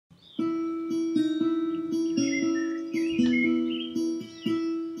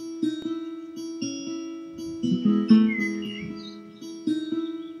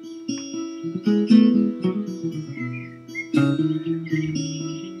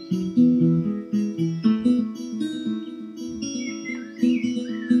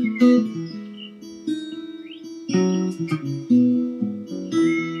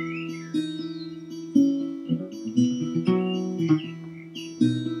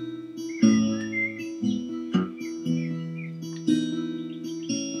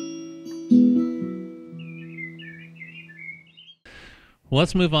Well,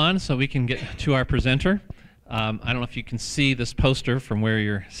 let's move on so we can get to our presenter. I don't know if you can see this poster from where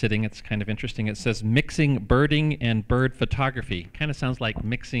you're sitting. It's kind of interesting. It says mixing birding and bird photography. Kind of sounds like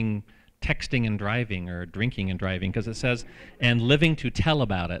mixing texting and driving or drinking and driving, because it says, and living to tell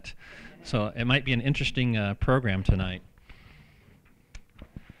about it. So it might be an interesting program tonight.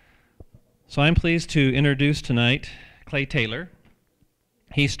 So I'm pleased to introduce tonight Clay Taylor.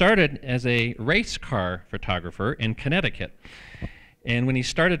 He started as a race car photographer in Connecticut. And when he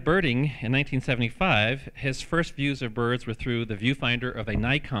started birding in 1975, his first views of birds were through the viewfinder of a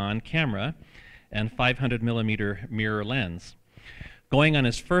Nikon camera and 500 millimeter mirror lens. Going on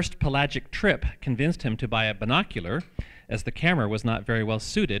his first pelagic trip convinced him to buy a binocular, as the camera was not very well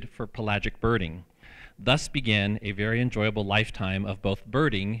suited for pelagic birding. Thus began a very enjoyable lifetime of both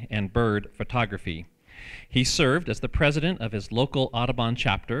birding and bird photography. He served as the president of his local Audubon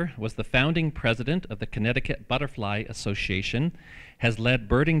chapter, was the founding president of the Connecticut Butterfly Association, has led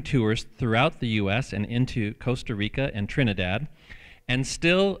birding tours throughout the U.S. and into Costa Rica and Trinidad, and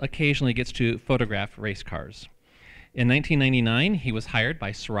still occasionally gets to photograph race cars. In 1999, he was hired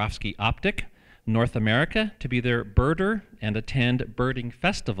by Swarovski Optic North America to be their birder and attend birding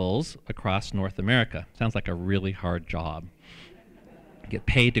festivals across North America. Sounds like a really hard job. Get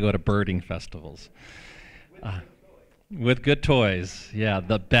paid to go to birding festivals. With good toys, yeah,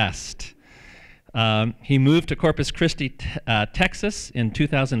 the best. He moved to Corpus Christi, Texas in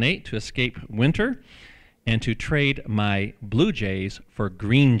 2008 to escape winter and to trade my blue jays for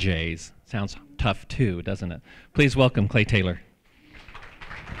green jays. Sounds tough too, doesn't it? Please welcome Clay Taylor.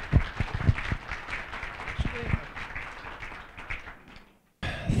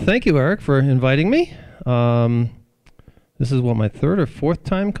 Thank you, Eric, for inviting me. This is, what, my third or fourth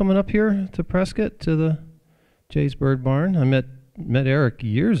time coming up here to Prescott, to the Jay's Bird Barn. I met Eric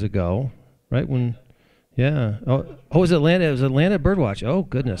years ago, right when, yeah. Oh, it was Atlanta. It was Atlanta Birdwatch. Oh,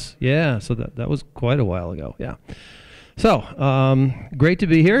 goodness. Yeah, so that was quite a while ago, yeah. So, great to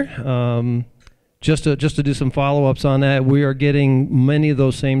be here. Just to do some follow-ups on that, we are getting many of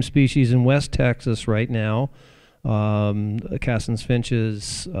those same species in West Texas right now. Cassin's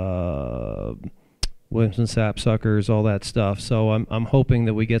finches, Williamson sapsuckers, all that stuff. So I'm hoping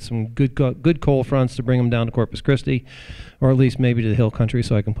that we get some good coal fronts to bring them down to Corpus Christi, or at least maybe to the hill country,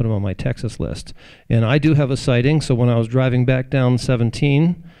 so I can put them on my Texas list. And I do have a sighting. So when I was driving back down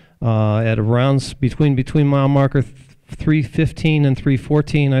 17 at around between mile marker 315 and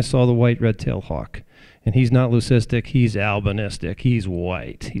 314, I saw the white red-tailed hawk. And he's not leucistic, he's albinistic, he's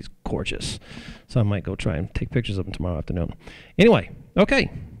white, he's gorgeous. So I might go try and take pictures of him tomorrow afternoon. Anyway,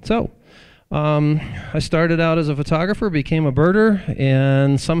 okay, so I started out as a photographer, became a birder,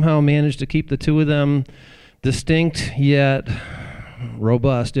 and somehow managed to keep the two of them distinct yet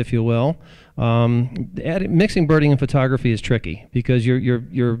robust, if you will. Mixing birding and photography is tricky because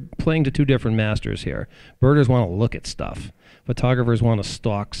you're playing to two different masters here. Birders want to look at stuff. Photographers want to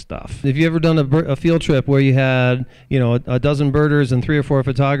stalk stuff. If you ever done a field trip where you had, a dozen birders and 3 or 4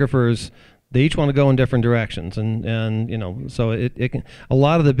 photographers, they each want to go in different directions, and so it can, a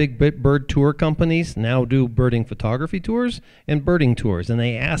lot of the big bird tour companies now do birding photography tours and birding tours, and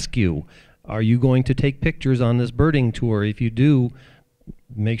they ask you, are you going to take pictures on this birding tour? If you do,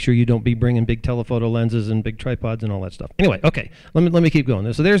 make sure you don't be bringing big telephoto lenses and big tripods and all that stuff. Anyway, okay, let me keep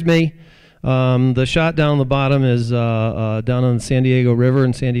going. So there's me. The shot down the bottom is down on the San Diego River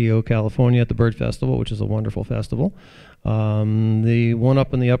in San Diego, California at the Bird Festival, which is a wonderful festival. The one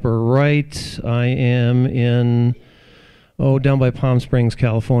up in the upper right, I am in, down by Palm Springs,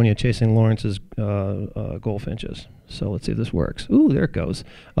 California, chasing Lawrence's goldfinches. So let's see if this works. Ooh, there it goes.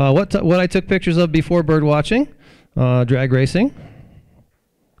 What I took pictures of before bird watching, drag racing.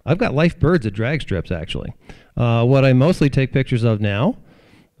 I've got live birds at drag strips, actually. What I mostly take pictures of now,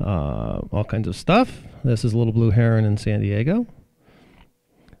 all kinds of stuff. This is a little blue heron in San Diego.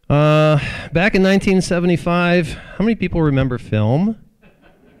 Back in 1975, how many people remember film?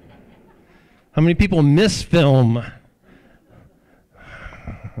 How many people miss film?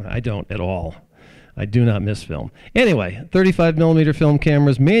 I don't at all. I do not miss film. Anyway, 35 millimeter film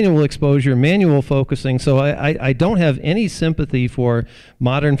cameras, manual exposure, manual focusing. So I don't have any sympathy for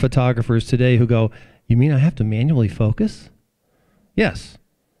modern photographers today who go, you mean I have to manually focus? Yes,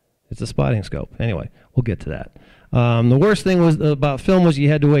 it's a spotting scope. Anyway, we'll get to that. The worst thing about film was you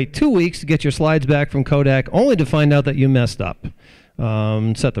had to wait 2 weeks to get your slides back from Kodak, only to find out that you messed up.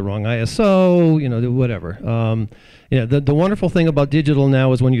 Set the wrong ISO, whatever. The wonderful thing about digital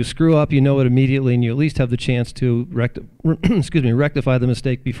now is when you screw up, you know it immediately, and you at least have the chance to rectify the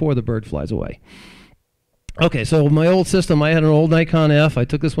mistake before the bird flies away. Okay, so my old system, I had an old Nikon F. I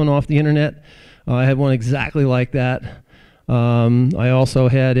took this one off the internet. I had one exactly like that. I also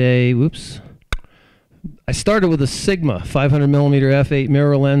had a, I started with a Sigma 500 millimeter f8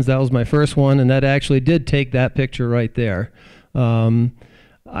 mirror lens. That was my first one, and that actually did take that picture right there. I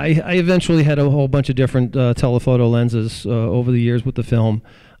eventually had a whole bunch of different telephoto lenses over the years with the film,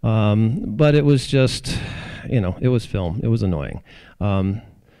 but it was just, it was film. It was annoying.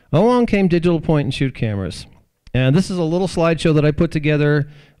 Along came digital point and shoot cameras. And this is a little slideshow that I put together,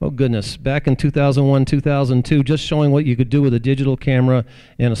 oh goodness, back in 2001, 2002, just showing what you could do with a digital camera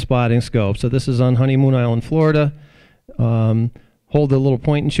and a spotting scope. So this is on Honeymoon Island, Florida. Hold the little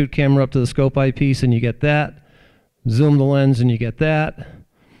point and shoot camera up to the scope eyepiece and you get that. Zoom the lens and you get that.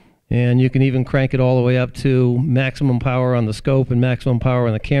 And you can even crank it all the way up to maximum power on the scope and maximum power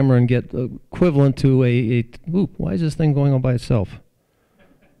on the camera and get equivalent to why is this thing going on by itself?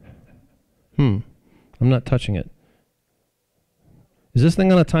 I'm not touching it. Is this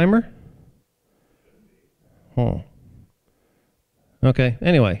thing on a timer? Oh. Okay,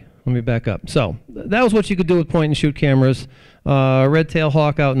 anyway, let me back up. So, that was what you could do with point and shoot cameras. Red-tailed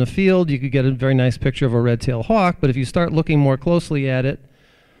hawk out in the field, you could get a very nice picture of a red-tailed hawk, but if you start looking more closely at it,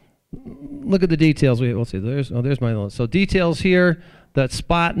 look at the details. We'll see, there's my list. So details here, that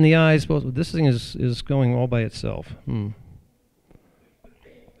spot in the eyes, this thing is going all by itself.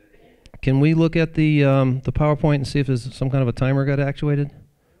 Can we look at the PowerPoint and see if there's some kind of a timer got actuated?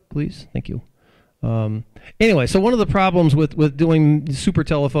 Please, thank you. Anyway, so one of the problems with doing super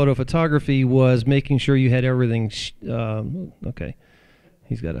telephoto photography was making sure you had everything. Okay,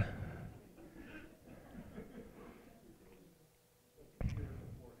 he's got a.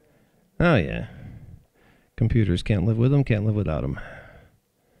 Oh yeah, computers can't live with them, can't live without them.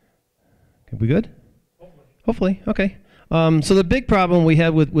 Are we good? Hopefully, okay. So the big problem we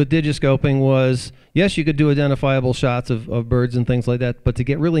had with digiscoping was, yes, you could do identifiable shots of birds and things like that, but to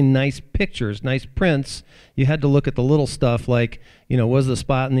get really nice pictures, nice prints, you had to look at the little stuff like, was the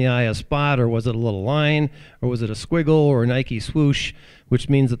spot in the eye a spot, or was it a little line, or was it a squiggle or a Nike swoosh, which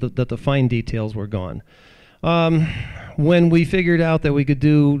means that the fine details were gone. When we figured out that we could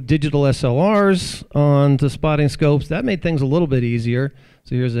do digital SLRs on the spotting scopes, that made things a little bit easier.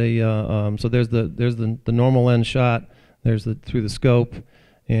 So here's so there's the normal lens shot. There's through the scope,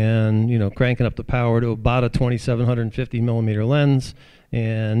 and cranking up the power to about a 2750 millimeter lens,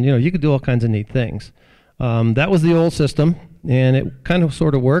 and you could do all kinds of neat things. That was the old system, and it kind of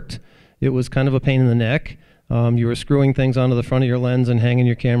sort of worked. It was kind of a pain in the neck. You were screwing things onto the front of your lens and hanging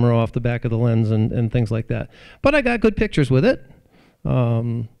your camera off the back of the lens and things like that. But I got good pictures with it.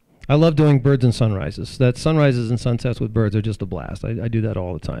 I love doing birds and sunrises. That sunrises and sunsets with birds are just a blast. I do that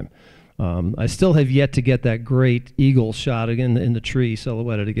all the time. I still have yet to get that great eagle shot again in the tree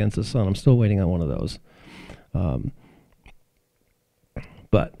silhouetted against the sun. I'm still waiting on one of those.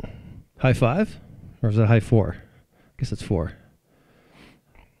 But high five? Or is it high four? I guess it's four.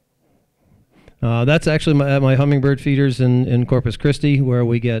 That's actually my hummingbird feeders in Corpus Christi, where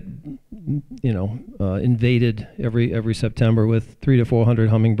we get, invaded every September with 300 to 400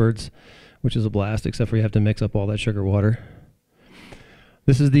 hummingbirds, which is a blast, except for you have to mix up all that sugar water.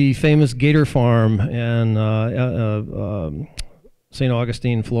 This is the famous gator farm in St.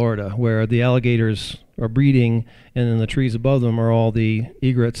 Augustine, Florida, where the alligators are breeding, and in the trees above them are all the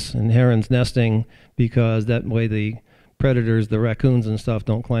egrets and herons nesting, because that way the predators, the raccoons and stuff,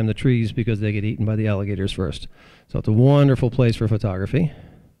 don't climb the trees because they get eaten by the alligators first. So it's a wonderful place for photography.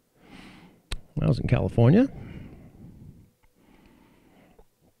 I was in California.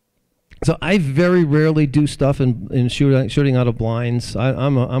 So I very rarely do stuff in shooting out of blinds.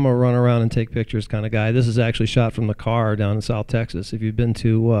 I'm a run around and take pictures kind of guy. This is actually shot from the car down in South Texas. If you've been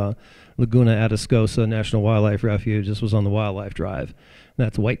to Laguna Atascosa National Wildlife Refuge, this was on the Wildlife Drive. And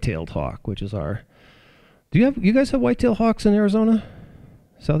that's white-tailed hawk, which is our. You guys have white-tailed hawks in Arizona?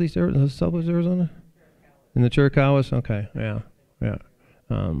 Southwest Arizona? In the Chiricahuas? Okay, yeah.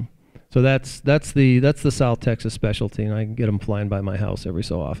 So that's the South Texas specialty, and I can get them flying by my house every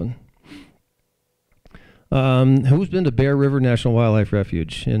so often. Who's been to Bear River National Wildlife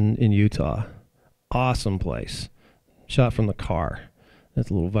Refuge in Utah? Awesome place. Shot from the car. That's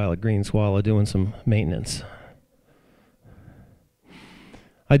a little violet green swallow doing some maintenance.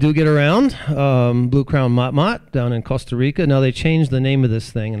 I do get around. Blue Crown Motmot down in Costa Rica. Now they changed the name of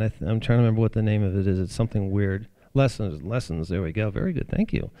this thing, and I'm trying to remember what the name of it is. It's something weird. Lessons. There we go. Very good.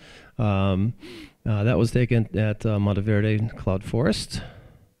 Thank you. That was taken at Monteverde Cloud Forest.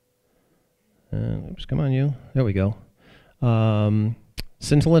 Oops, come on, you. There we go.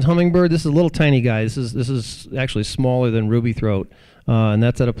 Scintillant hummingbird. This is a little tiny guy. This is actually smaller than ruby throat, and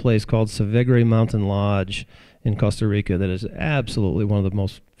that's at a place called Savegre Mountain Lodge in Costa Rica. That is absolutely one of the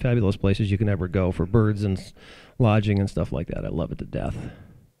most fabulous places you can ever go for birds and lodging and stuff like that. I love it to death.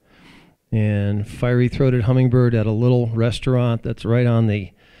 And fiery-throated hummingbird at a little restaurant that's right on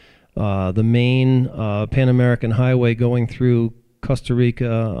the main Pan American Highway going through Costa Rica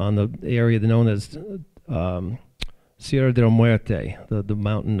on the area known as Sierra de la Muerte, the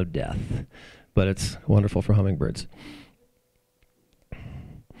mountain of death. But it's wonderful for hummingbirds.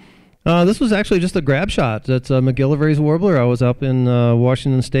 This was actually just a grab shot. That's a McGillivray's warbler. I was up in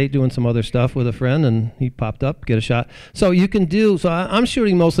Washington State doing some other stuff with a friend, and he popped up, get a shot. So you can do. So I'm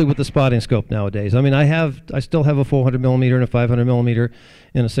shooting mostly with the spotting scope nowadays. I mean, I still have a 400 millimeter and a 500 millimeter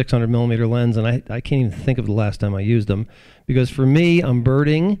and a 600 millimeter lens, and I can't even think of the last time I used them, because for me, I'm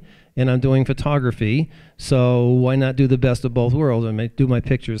birding and I'm doing photography, so why not do the best of both worlds and do my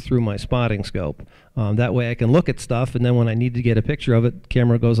pictures through my spotting scope? That way I can look at stuff, and then when I need to get a picture of it,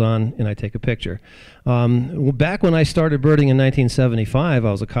 camera goes on and I take a picture. Back when I started birding in 1975,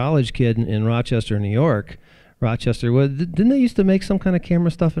 I was a college kid in Rochester, New York. Rochester, didn't they used to make some kind of camera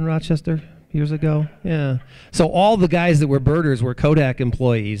stuff in Rochester years ago? Yeah. So all the guys that were birders were Kodak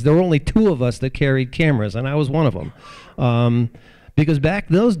employees. There were only 2 of us that carried cameras, and I was one of them. Because back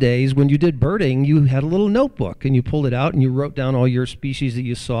those days, when you did birding, you had a little notebook, and you pulled it out, and you wrote down all your species that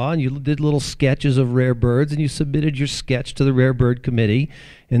you saw, and you did little sketches of rare birds, and you submitted your sketch to the Rare Bird Committee,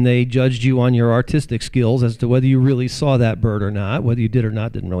 and they judged you on your artistic skills as to whether you really saw that bird or not. Whether you did or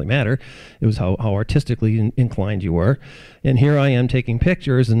not didn't really matter. It was how artistically inclined you were. And here I am taking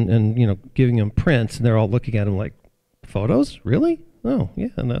pictures and you know, giving them prints, and they're all looking at them like, photos? Really? Oh, yeah,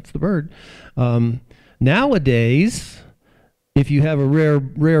 and that's the bird. Nowadays, if you have a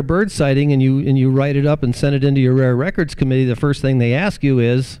rare bird sighting and you write it up and send it into your Rare Records Committee, the first thing they ask you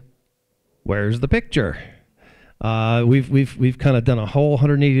is, where's the picture? We've kind of done a whole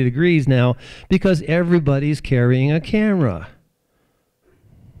 180 degrees now, because everybody's carrying a camera.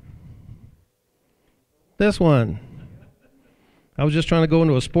 This one. I was just trying to go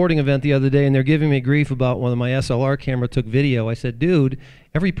into a sporting event the other day, and they're giving me grief about one of my SLR camera took video. I said, dude,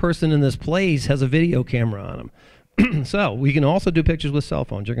 every person in this place has a video camera on them. So we can also do pictures with cell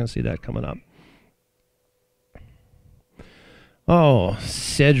phones. You're going to see that coming up. Oh,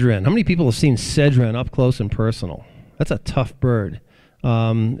 Cedron. How many people have seen Cedron up close and personal? That's a tough bird.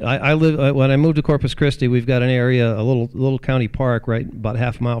 When I moved to Corpus Christi, we've got an area, a little county park right about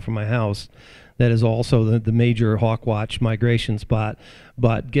half a mile from my house, that is also the major hawk watch migration spot.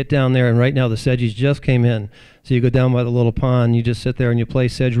 But get down there, and right now the sedges just came in. So you go down by the little pond, you just sit there and you play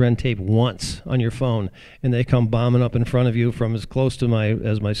sedge wren tape once on your phone, and they come bombing up in front of you from as close to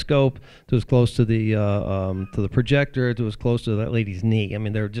my scope to as close to the projector to as close to that lady's knee. I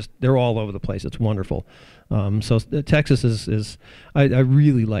mean, they're all over the place. It's wonderful. So Texas is I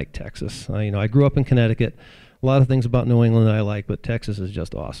really like Texas. I grew up in Connecticut. A lot of things about New England that I like, but Texas is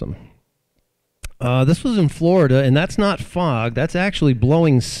just awesome. This was in Florida, and that's not fog. That's actually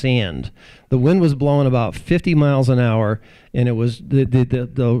blowing sand. The wind was blowing about 50 miles an hour, and it was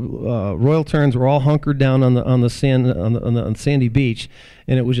the Royal Terns were all hunkered down on the sand on the sandy beach,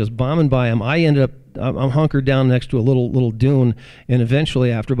 and it was just bombing by them. I'm hunkered down next to a little dune, and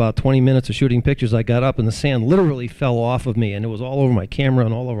eventually, after about 20 minutes of shooting pictures, I got up, and the sand literally fell off of me, and it was all over my camera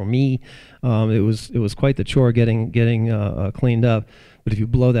and all over me. It was quite the chore getting cleaned up. But if you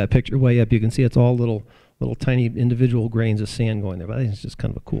blow that picture way up, you can see it's all little tiny individual grains of sand going there. But I think it's just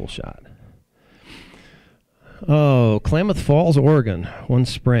kind of a cool shot. Oh, Klamath Falls, Oregon, one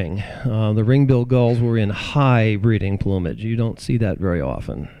spring. The ring-billed gulls were in high breeding plumage. You don't see that very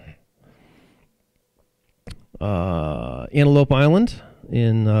often. Antelope Island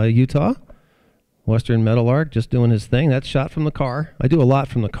in Utah. Western meadowlark just doing his thing. That's shot from the car. I do a lot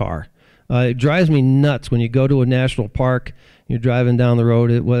from the car. It drives me nuts when you go to a national park, you're driving down the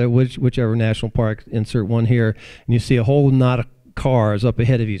road, whichever national park, insert one here, and you see a whole knot of cars up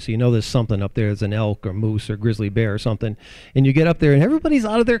ahead of you, so you know there's something up there. There's an elk or moose or grizzly bear or something, and you get up there and everybody's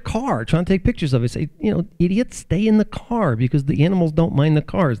out of their car trying to take pictures of it. Say, idiots, stay in the car, because the animals don't mind the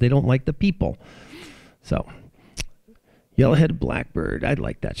cars. They don't like the people. So, yellow-headed blackbird. I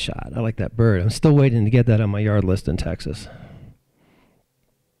like that shot. I like that bird. I'm still waiting to get that on my yard list in Texas.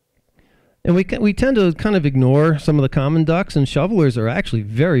 And we tend to kind of ignore some of the common ducks, and shovelers are actually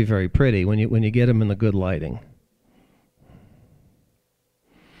very, very pretty when you get them in the good lighting.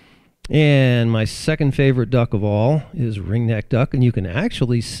 And my second favorite duck of all is ringneck duck, and you can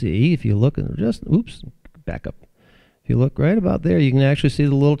actually see, if you look at back up. If you look right about there, you can actually see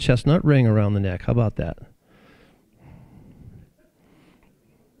the little chestnut ring around the neck. How about that?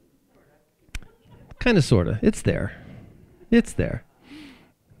 Kind of, sort of. It's there. It's there.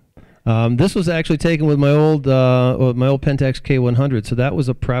 This was actually taken with my old Pentax K100, so that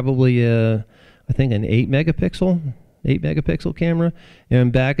was probably I I think an 8 megapixel camera.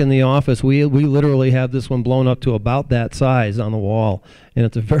 And back in the office, we literally have this one blown up to about that size on the wall, and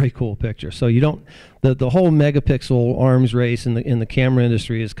it's a very cool picture. So you don't, the whole megapixel arms race in the camera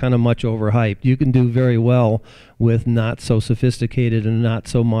industry is kind of much overhyped. You can do very well with not so sophisticated and not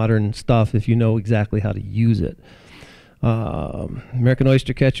so modern stuff if you know exactly how to use it. American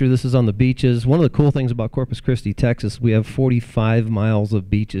oyster catcher, this is on the beaches. One of the cool things about Corpus Christi, Texas, we have 45 miles of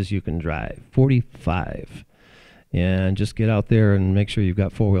beaches you can drive. 45. And just get out there and make sure you've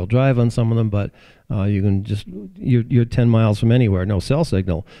got four-wheel drive on some of them, but you can just, you're 10 miles from anywhere, no cell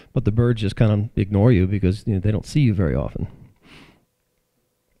signal, but the birds just kind of ignore you because they don't see you very often.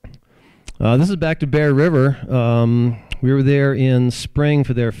 This is back to Bear River. We were there in spring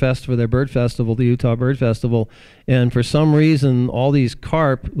for their bird festival, the Utah Bird Festival, and for some reason all these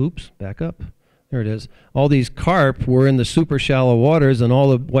carp, oops, back up, there it is, all these carp were in the super shallow waters and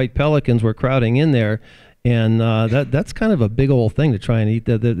all the white pelicans were crowding in there. And that's kind of a big old thing to try and eat.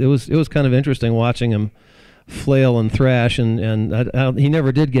 It was kind of interesting watching him flail and thrash, and he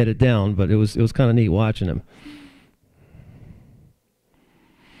never did get it down, but it was kind of neat watching him.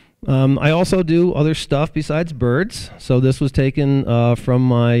 I also do other stuff besides birds. So this was taken from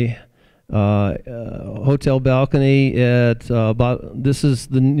my hotel balcony at about this is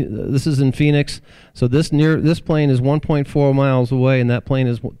in Phoenix. So this plane is 1.4 miles away, and that plane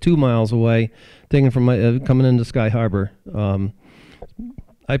is 2 miles away. Taken from coming into Sky Harbor.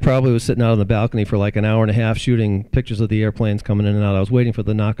 I probably was sitting out on the balcony for like an hour and a half shooting pictures of the airplanes coming in and out. I was waiting for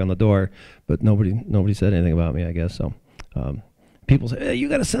the knock on the door, but nobody said anything about me, I guess. So people say, hey, you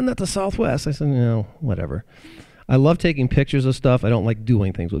got to send that to Southwest. I said, no, whatever. I love taking pictures of stuff. I don't like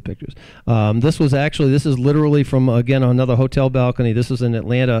doing things with pictures. This is literally from, again, another hotel balcony. This is in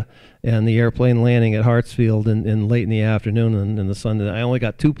Atlanta, and the airplane landing at Hartsfield in late in the afternoon and the sun. I only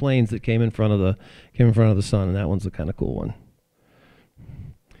got 2 planes that came in front of the sun, and that one's the kind of cool one.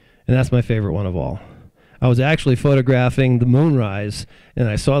 And that's my favorite one of all. I was actually photographing the moonrise, and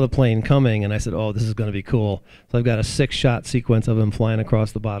I saw the plane coming, and I said, oh, this is going to be cool. So I've got a 6-shot sequence of him flying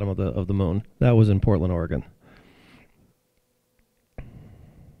across the bottom of the moon. That was in Portland, Oregon.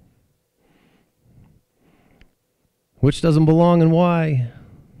 Which doesn't belong and why?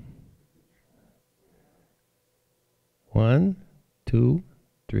 1, 2,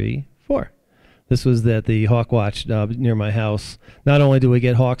 3, 4. This was at the Hawk Watch near my house. Not only do we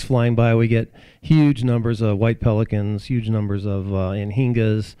get hawks flying by, we get huge numbers of white pelicans, huge numbers of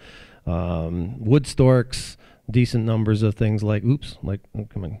anhingas, wood storks, decent numbers of things like like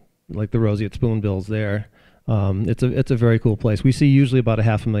the roseate spoonbills there. It's a very cool place. We see usually about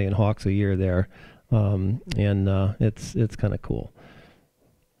 500,000 hawks a year there. It's kind of cool.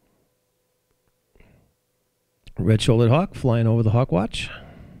 Red-shouldered hawk flying over the Hawk Watch.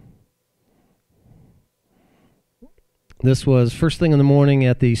 This was first thing in the morning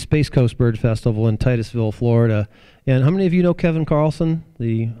at the Space Coast Bird Festival in Titusville, Florida. And how many of you know Kevin Carlson,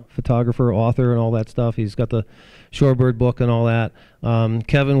 the photographer, author, and all that stuff? He's got the Shorebird book and all that.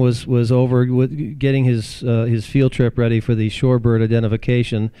 Kevin was over getting his field trip ready for the shorebird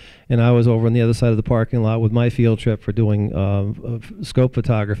identification, and I was over on the other side of the parking lot with my field trip for doing scope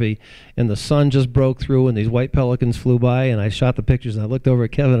photography. And the sun just broke through, and these white pelicans flew by, and I shot the pictures, and I looked over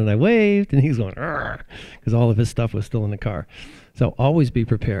at Kevin, and I waved, and he's going, because all of his stuff was still in the car. So always be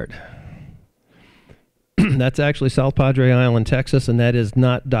prepared. That's actually South Padre Island, Texas, and that is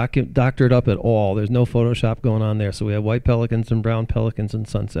not doctored up at all. There's no Photoshop going on there. So we have white pelicans and brown pelicans and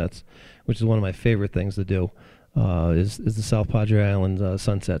sunsets, which is one of my favorite things to do, is the South Padre Island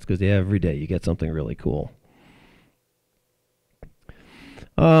sunsets, because every day you get something really cool.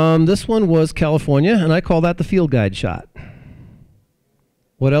 This one was California, and I call that the field guide shot.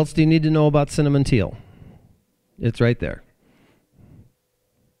 What else do you need to know about cinnamon teal? It's right there.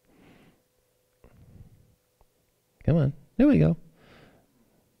 Come on, there we go.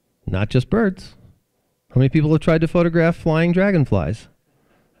 Not just birds. How many people have tried to photograph flying dragonflies?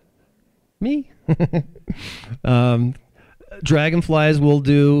 Me. Dragonflies will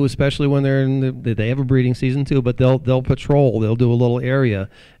do, especially when they're they have a breeding season too, but they'll patrol. They'll do a little area,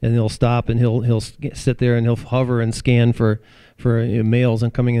 and they'll stop, and he'll sit there and he'll hover and scan for males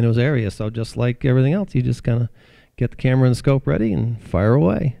and coming in those areas. So just like everything else, you just kind of get the camera and the scope ready and fire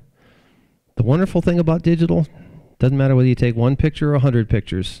away. The wonderful thing about digital, doesn't matter whether you take 1 picture or 100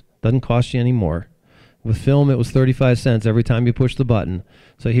 pictures, doesn't cost you any more. With film, it was 35 cents every time you push the button.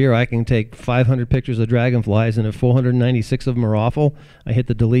 So here I can take 500 pictures of dragonflies, and if 496 of them are awful, I hit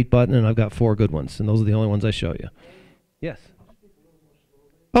the delete button, and I've got 4 good ones, and those are the only ones I show you. Yes?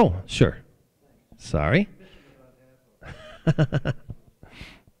 Oh, sure. Sorry.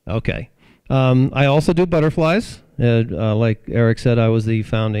 Okay. I also do butterflies. Like Eric said, I was the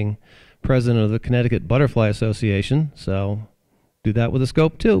founding president of the Connecticut Butterfly Association, so do that with a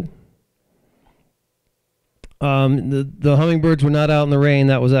scope too. The hummingbirds were not out in the rain.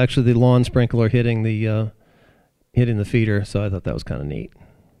 That was actually the lawn sprinkler hitting the feeder, so I thought that was kind of neat.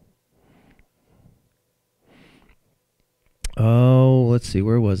 Oh, let's see,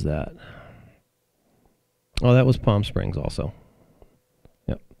 where was that? Oh, that was Palm Springs also.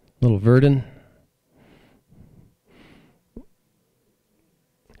 Yep, little Verdon.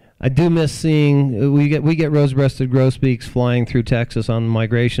 I do miss seeing we get rose-breasted grosbeaks flying through Texas on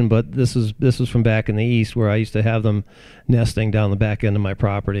migration, but this was from back in the east where I used to have them nesting down the back end of my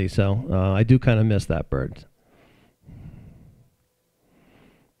property. So I do kind of miss that bird.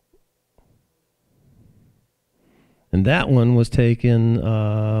 And that one was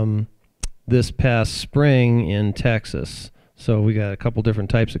taken this past spring in Texas. So we got a couple different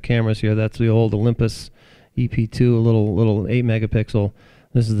types of cameras here. That's the old Olympus EP2, a little 8 megapixel.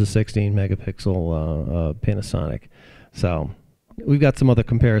 This is the 16 megapixel Panasonic. So we've got some other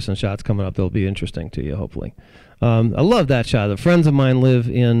comparison shots coming up that'll be interesting to you, hopefully. I love that shot. The friends of mine live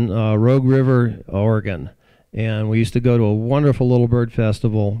in Rogue River, Oregon, and we used to go to a wonderful little bird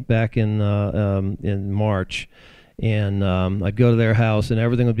festival back in March. And I'd go to their house, and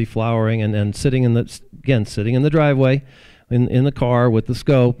everything would be flowering, and sitting in the driveway, in the car with the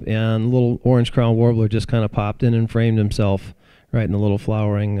scope, and little orange crown warbler just kind of popped in and framed himself right in the little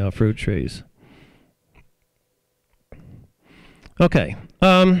flowering fruit trees. Okay,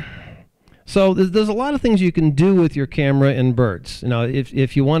 so there's a lot of things you can do with your camera and birds. You know,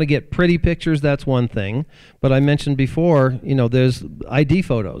 if you want to get pretty pictures, that's one thing. But I mentioned before, you know, there's ID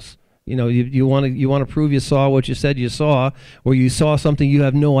photos. You know, you want to prove you saw what you said you saw, or you saw something you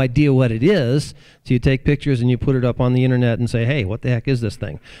have no idea what it is. So you take pictures and you put it up on the internet and say, hey, what the heck is this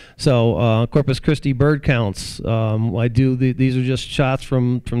thing? So Corpus Christi bird counts. I do these are just shots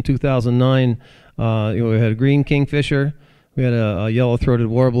from 2009. We had a green kingfisher, we had a yellow-throated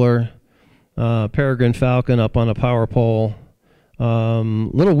warbler, peregrine falcon up on a power pole.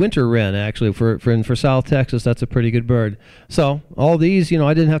 Little winter wren, actually, for South Texas. That's a pretty good bird. So all these, you know,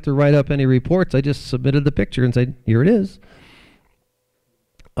 I didn't have to write up any reports. I just submitted the picture and said, here it is.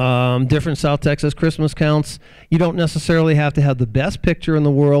 Different South Texas Christmas counts. You don't necessarily have to have the best picture in the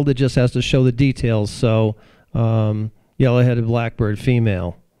world. It just has to show the details. So yellow-headed blackbird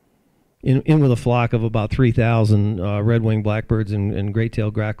female in with a flock of about 3,000 red-winged blackbirds and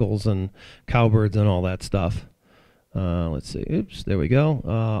great-tailed grackles and cowbirds and all that stuff. Let's see. Oops, there we go.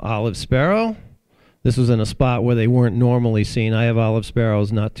 Olive sparrow. This was in a spot where they weren't normally seen. I have olive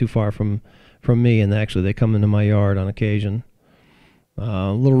sparrows not too far from me, and actually they come into my yard on occasion.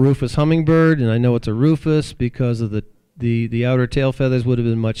 Little rufous hummingbird, and I know it's a rufous because of the outer tail feathers would have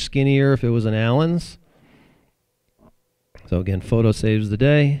been much skinnier if it was an Allen's. So again, photo saves the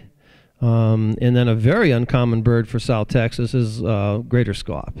day. And then a very uncommon bird for South Texas is greater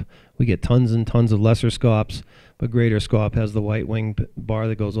scaup. We get tons and tons of lesser scaups, but greater scaup has the white wing bar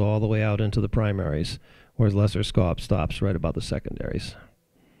that goes all the way out into the primaries, whereas lesser scaup stops right about the secondaries.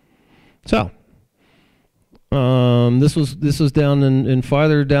 So this was down in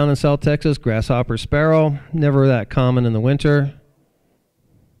farther down in South Texas, grasshopper sparrow, never that common in the winter.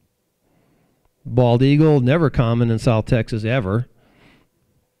 Bald eagle, never common in South Texas ever.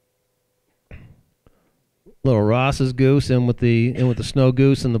 Little Ross's goose in with the snow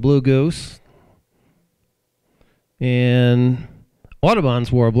goose and the blue goose. And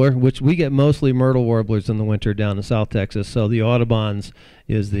Audubon's warbler, which we get mostly myrtle warblers in the winter down in South Texas. So the Audubon's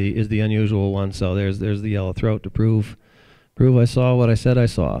is the unusual one. So there's the yellow throat to prove I saw what I said I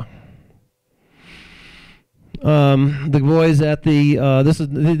saw. The boys at these are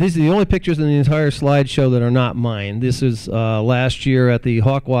the only pictures in the entire slideshow that are not mine. This is last year at the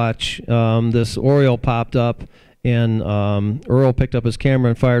Hawkwatch. This oriole popped up, and Earl picked up his camera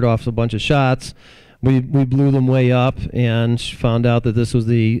and fired off a bunch of shots. We blew them way up and found out that this was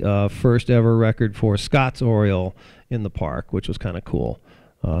the first ever record for Scott's oriole in the park, which was kind of cool,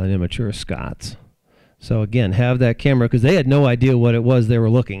 an immature Scott's. So again, have that camera, because they had no idea what it was they were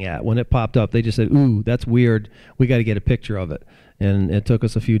looking at. When it popped up, they just said, ooh, that's weird. We got to get a picture of it. And it took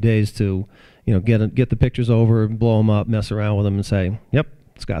us a few days to, you know, get the pictures over, blow them up, mess around with them, and say, yep,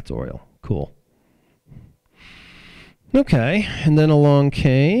 Scott's oriole. Cool. Okay, and then along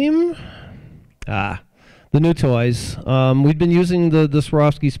came the new toys. We'd been using the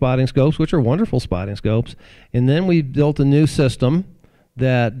Swarovski spotting scopes, which are wonderful spotting scopes, and then we built a new system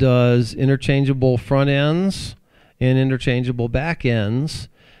that does interchangeable front ends and interchangeable back ends.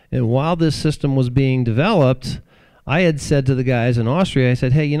 And while this system was being developed, I had said to the guys in Austria, I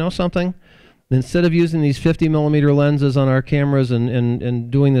said, hey, you know something? Instead of using these 50mm lenses on our cameras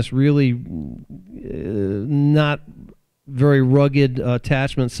and doing this really not very rugged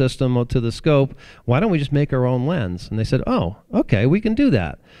attachment system to the scope, why don't we just make our own lens? And they said, oh, okay, we can do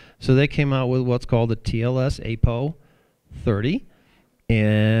that. So they came out with what's called the TLS APO 30.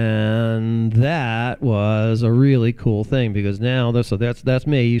 And that was a really cool thing, because now, that's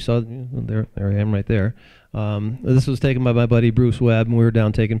me. You saw, there I am right there. This was taken by my buddy Bruce Webb, and we were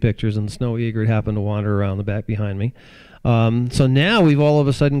down taking pictures, and the snow egret happened to wander around the back behind me. So now we've all of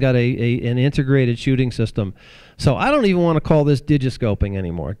a sudden got an integrated shooting system. So I don't even want to call this digiscoping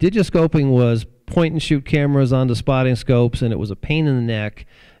anymore. Digiscoping was point and shoot cameras onto spotting scopes, and it was a pain in the neck.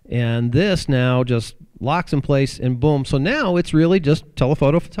 And this now just locks in place and boom. So now it's really just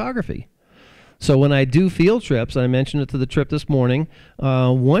telephoto photography. So when I do field trips, I mentioned it to the trip this morning,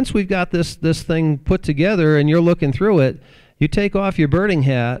 once we've got this thing put together and you're looking through it, you take off your birding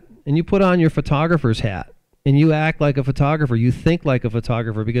hat and you put on your photographer's hat. And you act like a photographer, you think like a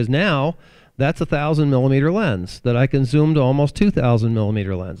photographer, because now that's a 1,000mm lens that I can zoom to almost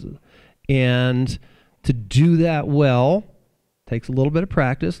 2,000mm lenses. And to do that well takes a little bit of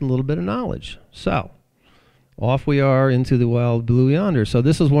practice and a little bit of knowledge. So off we are into the wild blue yonder. So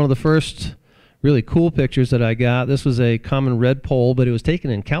this is one of the first really cool pictures that I got. This was a common redpoll, but it was taken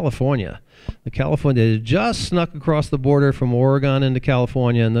in California. They had just snuck across the border from Oregon into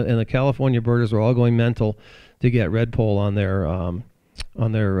California, and the California birders were all going mental to get redpoll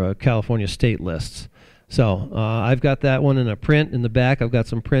on their California state lists. So I've got that one in a print in the back. I've got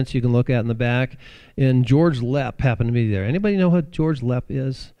some prints you can look at in the back. And George Lepp happened to be there. Anybody know who George Lepp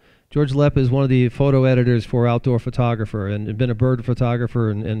is? George Lepp is one of the photo editors for Outdoor Photographer, and been a bird photographer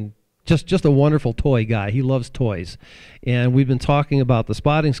and just a wonderful toy guy. He loves toys. And we've been talking about the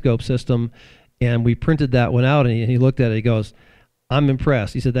spotting scope system, and we printed that one out, and he looked at it, he goes, I'm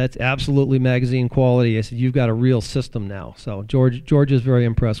impressed. He said, that's absolutely magazine quality. I said, you've got a real system now. So George is very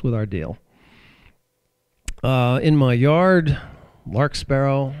impressed with our deal. In my yard, lark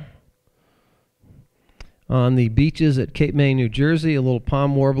sparrow. On the beaches at Cape May, New Jersey, a little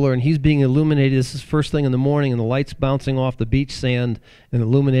palm warbler, and he's being illuminated. This is first thing in the morning, and the light's bouncing off the beach sand and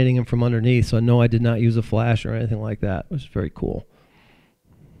illuminating him from underneath. So no, I did not use a flash or anything like that. It was very cool.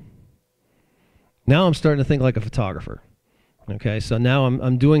 Now I'm starting to think like a photographer. Okay, so now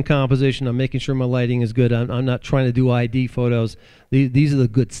I'm doing composition. I'm making sure my lighting is good. I'm not trying to do ID photos. These are the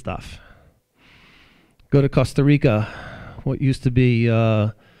good stuff. Go to Costa Rica. What used to be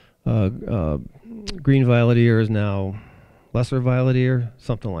green violet ear is now lesser violet ear,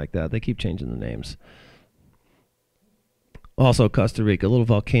 something like that. They keep changing the names. Also Costa Rica, a little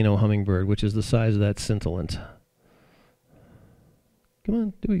volcano hummingbird, which is the size of that scintillant. Come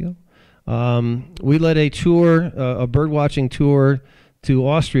on, there we go. We led a tour, a bird watching tour to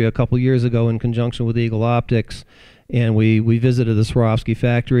Austria a couple years ago in conjunction with Eagle Optics, and we visited the Swarovski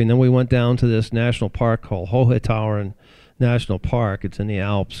factory, and then we went down to this national park called Hohetauern National Park. It's in the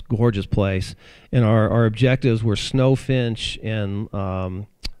Alps, gorgeous place. And our objectives were snowfinch and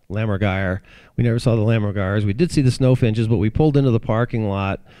lammergeier. We never saw the lammergeiers. We did see the snowfinches, but we pulled into the parking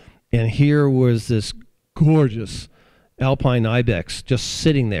lot, and here was this gorgeous alpine ibex just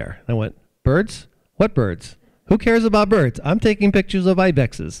sitting there. I went, birds? What birds? Who cares about birds? I'm taking pictures of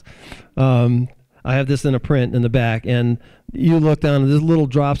ibexes. I have this in a print in the back, and you look down, and there's little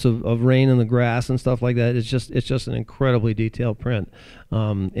drops of rain in the grass and stuff like that. It's just an incredibly detailed print.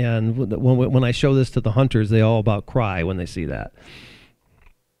 And when I show this to the hunters, they all about cry when they see that.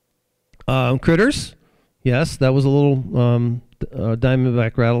 Critters, yes, that was a little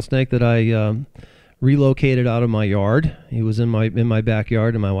diamondback rattlesnake that I relocated out of my yard. He was in my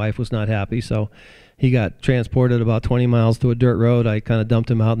backyard, and my wife was not happy, so he got transported about 20 miles to a dirt road. I kind of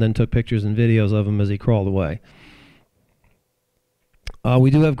dumped him out and then took pictures and videos of him as he crawled away. We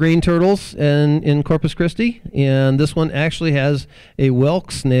do have green turtles in Corpus Christi, and this one actually has a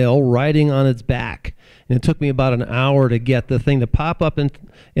whelk snail riding on its back. And it took me about an hour to get the thing to pop up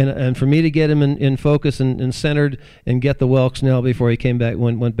and for me to get him in focus and centered and get the whelk snail before he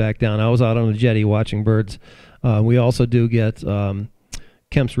went back down. I was out on a jetty watching birds. We also do get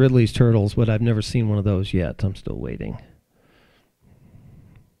Kemp's Ridley's turtles, but I've never seen one of those yet. I'm still waiting.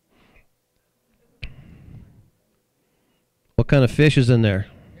 What kind of fish is in there?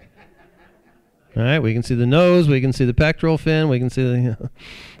 All right, we can see the nose, we can see the pectoral fin, we can see the...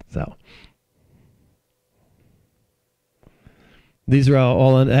 So. These are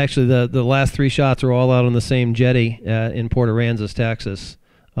all actually, the last three shots are all out on the same jetty in Port Aransas, Texas,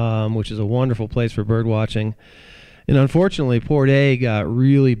 which is a wonderful place for bird watching. And unfortunately, Port A got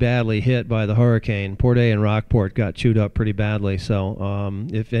really badly hit by the hurricane. Port A and Rockport got chewed up pretty badly. So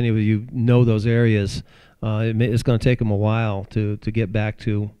if any of you know those areas, it's going to take them a while to get back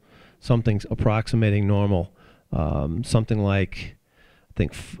to something approximating normal. Something like, I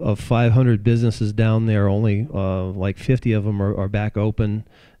think of 500 businesses down there, only like 50 of them are back open,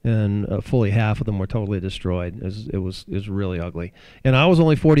 and fully half of them were totally destroyed. It was really ugly. And I was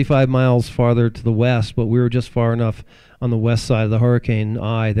only 45 miles farther to the west, but we were just far enough on the west side of the hurricane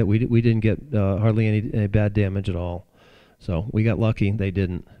eye that we didn't get hardly any bad damage at all. So we got lucky. They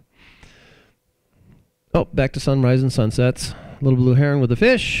didn't. Oh, back to sunrise and sunsets. Little blue heron with a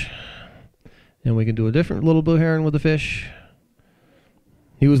fish. And we can do a different little blue heron with a fish.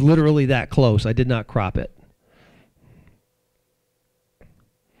 He was literally that close. I did not crop it.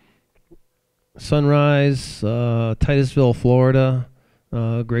 Sunrise, Titusville, Florida.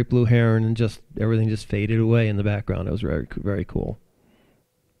 Great blue heron, and just everything just faded away in the background. It was very, very cool.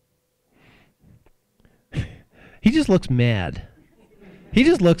 He just looks mad. He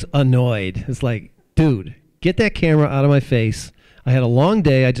just looks annoyed. It's like, dude, get that camera out of my face. I had a long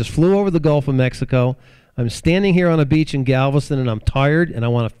day. I just flew over the Gulf of Mexico. I'm standing here on a beach in Galveston, and I'm tired, and I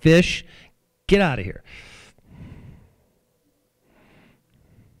want to fish. Get out of here.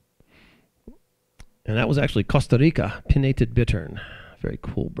 And that was actually Costa Rica, pinnated bittern. Very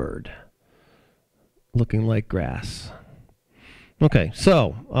cool bird. Looking like grass. Okay,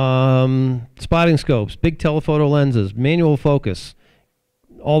 so spotting scopes, big telephoto lenses, manual focus.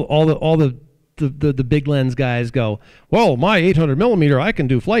 All the big lens guys go, well, my 800 millimeter, I can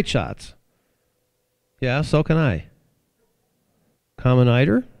do flight shots. Yeah, so can I. Common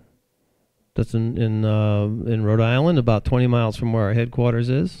eider. That's in Rhode Island, about 20 miles from where our headquarters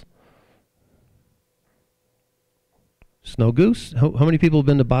is. Snow goose. How many people have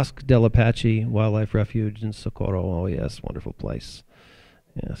been to Bosque del Apache Wildlife Refuge in Socorro? Oh, yes, wonderful place.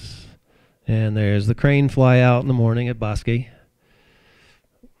 Yes. And there's the crane fly out in the morning at Bosque.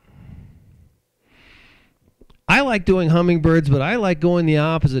 I like doing hummingbirds, but I like going the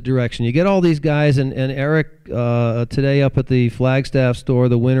opposite direction. You get all these guys, and Eric today up at the Flagstaff store,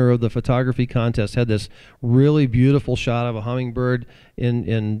 the winner of the photography contest, had this really beautiful shot of a hummingbird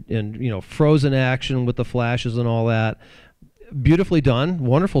in frozen action with the flashes and all that. Beautifully done,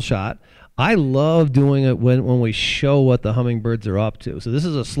 wonderful shot. I love doing it when we show what the hummingbirds are up to. So this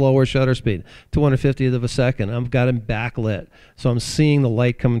is a slower shutter speed, 250th of a second. I've got them backlit, so I'm seeing the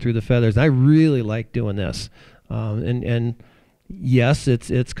light coming through the feathers. I really like doing this. And yes,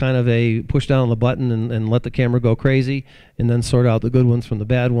 it's kind of a push down on the button and let the camera go crazy, and then sort out the good ones from the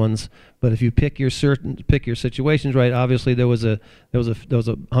bad ones. But if you pick your situations right, obviously there was a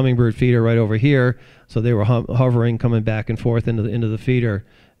hummingbird feeder right over here, so they were hovering, coming back and forth into the feeder,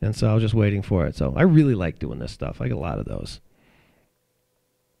 and so I was just waiting for it. So I really like doing this stuff. I get a lot of those.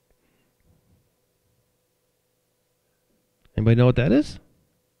 Anybody know what that is?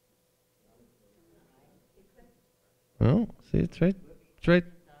 Oh, see, it's right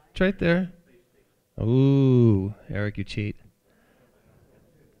there. Ooh, Eric, you cheat.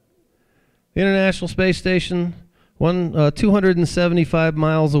 The International Space Station, 275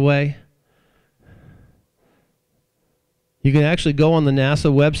 miles away. You can actually go on the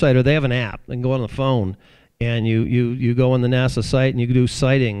NASA website, or they have an app. You can go on the phone, and you go on the NASA site, and you can do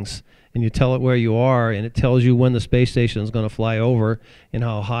sightings, and you tell it where you are, and it tells you when the space station is going to fly over and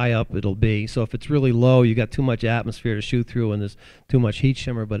how high up it'll be. So if it's really low, you got too much atmosphere to shoot through, and there's too much heat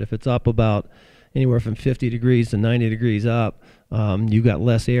shimmer. But if it's up about anywhere from 50 degrees to 90 degrees up, you got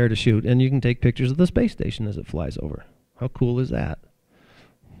less air to shoot, and you can take pictures of the space station as it flies over. How cool is that?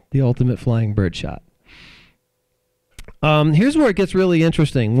 The ultimate flying bird shot. Here's where it gets really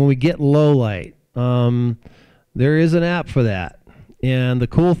interesting. When we get low light, there is an app for that. And the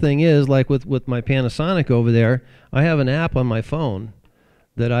cool thing is, like with my Panasonic over there, I have an app on my phone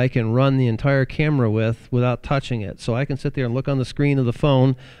that I can run the entire camera with without touching it. So I can sit there and look on the screen of the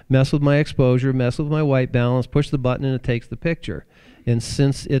phone, mess with my exposure, mess with my white balance, push the button, and it takes the picture. And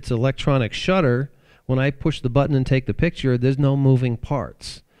since it's electronic shutter, when I push the button and take the picture, there's no moving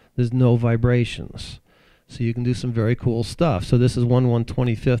parts. There's no vibrations. So you can do some very cool stuff. So this is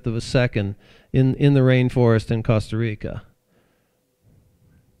 1/125th of a second in the rainforest in Costa Rica.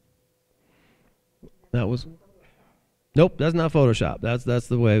 That was, nope, that's not Photoshop. That's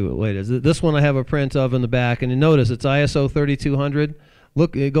the way it is. This one I have a print of in the back, and you notice it's ISO 3200.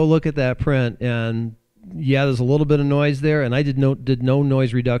 Go look at that print, and yeah, there's a little bit of noise there, and I did no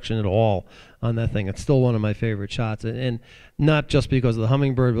noise reduction at all on that thing. It's still one of my favorite shots, and not just because of the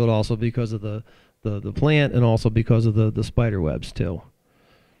hummingbird, but also because of the plant, and also because of the spider webs too.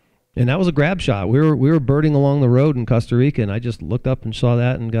 And that was a grab shot. We were birding along the road in Costa Rica, and I just looked up and saw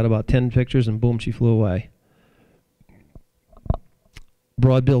that and got about 10 pictures, and boom, she flew away.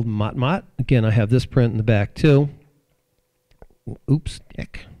 Broad-billed motmot. Again, I have this print in the back too. Oops,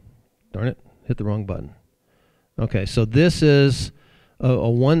 heck. Darn it, hit the wrong button. Okay, so this is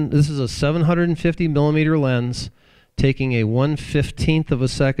this is a 750 millimeter lens taking a 1/15th of a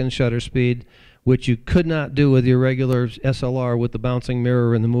second shutter speed, which you could not do with your regular SLR with the bouncing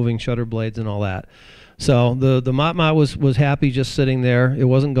mirror and the moving shutter blades and all that. So the motmot was happy just sitting there. It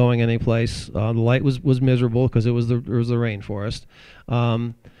wasn't going anyplace. The light was miserable because it was the rainforest.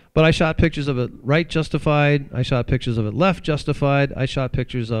 But I shot pictures of it right justified. I shot pictures of it left justified. I shot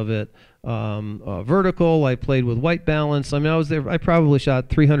pictures of it vertical. I played with white balance. I mean, I was there. I probably shot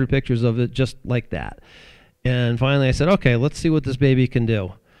 300 pictures of it just like that. And finally I said, okay, let's see what this baby can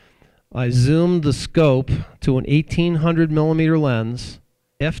do. I zoomed the scope to an 1800 millimeter lens,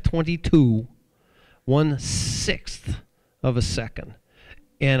 f/22, 1/6 of a second.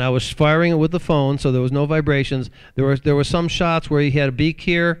 And I was firing it with the phone, so there was no vibrations. There were some shots where he had a beak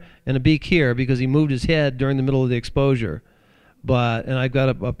here and a beak here because he moved his head during the middle of the exposure. And I've got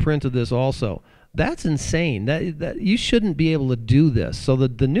a print of this also. That's insane. That you shouldn't be able to do this. So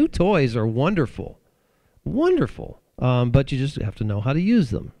the new toys are wonderful, wonderful. But you just have to know how to use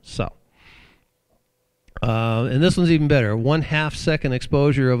them. So. And this one's even better. 1/2 second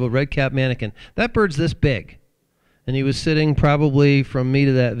exposure of a red-capped manakin. That bird's this big, and he was sitting probably from me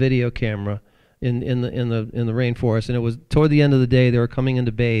to that video camera in the rainforest. And it was toward the end of the day. They were coming in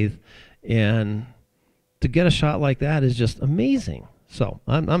to bathe, and to get a shot like that is just amazing. So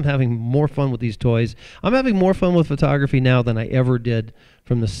I'm having more fun with these toys. I'm having more fun with photography now than I ever did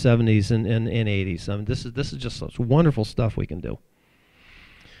from the 70s and 80s. I mean, this is just such wonderful stuff we can do.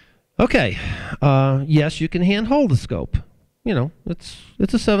 Okay, yes, you can hand hold the scope. You know,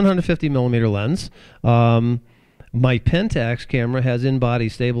 it's a 750 millimeter lens. My Pentax camera has in-body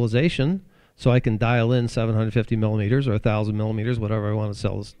stabilization, so I can dial in 750 millimeters or 1,000 millimeters, whatever I want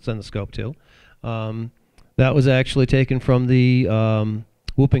to send the scope to. That was actually taken from the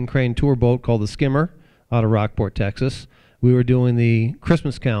whooping crane tour boat called the Skimmer out of Rockport, Texas. We were doing the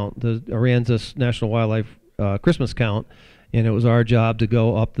Christmas count, the Aransas National Wildlife Christmas count, and it was our job to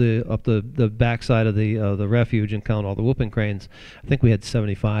go up the backside of the refuge and count all the whooping cranes. I think we had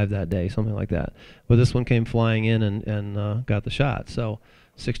 75 that day, something like that. But this one came flying in and got the shot. So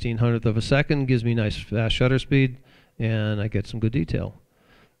 1/1600th of a second gives me nice fast shutter speed, and I get some good detail.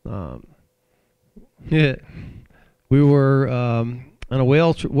 Yeah, we were on a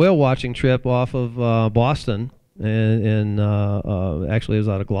whale watching trip off of Boston, and actually it was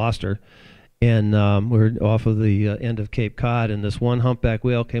out of Gloucester. And we were off of the end of Cape Cod, and this one humpback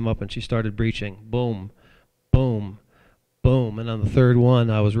whale came up and she started breaching. Boom, boom, boom. And on the third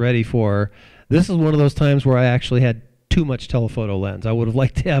one, I was ready for her. This is one of those times where I actually had too much telephoto lens. I would have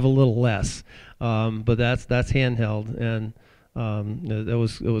liked to have a little less, but that's handheld, and it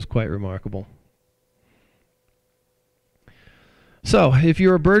was quite remarkable. So if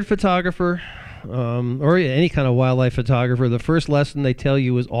you're a bird photographer, or any kind of wildlife photographer, the first lesson they tell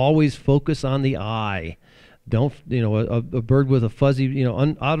you is always focus on the eye. Don't, a bird with a fuzzy,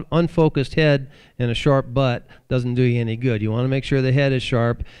 unfocused head and a sharp butt doesn't do you any good. You want to make sure the head is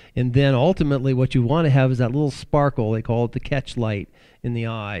sharp, and then ultimately what you want to have is that little sparkle. They call it the catch light in the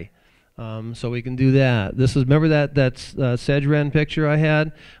eye. So we can do that. Remember that sedge wren picture I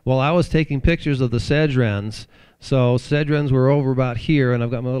had? Well, I was taking pictures of the sedge wrens. So sedge wrens were over about here, and I've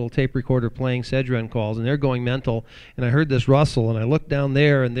got my little tape recorder playing sedge wren calls, and they're going mental. And I heard this rustle, and I looked down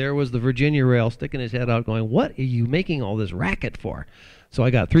there, and there was the Virginia rail sticking his head out going, "What are you making all this racket for?" So I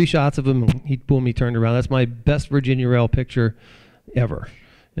got 3 shots of him, and he turned around. That's my best Virginia rail picture ever,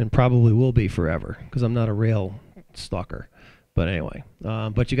 and probably will be forever, because I'm not a rail stalker. But anyway,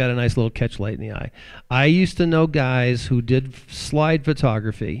 but you got a nice little catch light in the eye. I used to know guys who did slide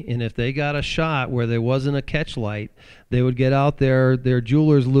photography, and if they got a shot where there wasn't a catch light, they would get out their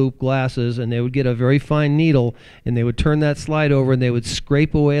jeweler's loop glasses, and they would get a very fine needle, and they would turn that slide over, and they would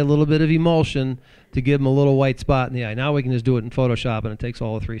scrape away a little bit of emulsion to give them a little white spot in the eye. Now we can just do it in Photoshop, and it takes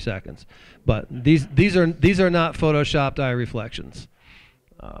all of 3 seconds. But these are not Photoshopped eye reflections.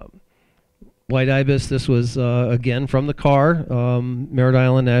 White ibis, this was, again, from the car, Merritt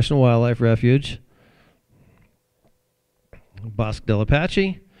Island National Wildlife Refuge. Bosque del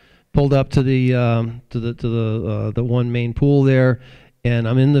Apache. Pulled up to the one main pool there, and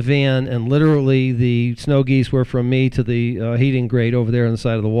I'm in the van, and literally the snow geese were from me to the heating grate over there on the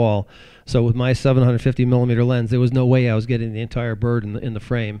side of the wall. So with my 750 millimeter lens, there was no way I was getting the entire bird in the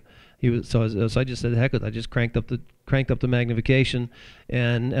frame. So I just said, heck with it. I just cranked up the cranked up the magnification,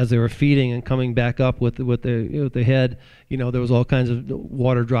 and as they were feeding and coming back up with the head, there was all kinds of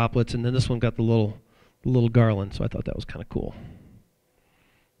water droplets, and then this one got the little garland. So I thought that was kind of cool.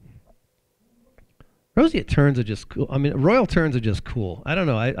 Roseate terns are just cool. I mean, royal terns are just cool. I don't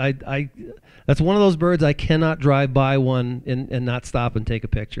know. I that's one of those birds I cannot drive by one and not stop and take a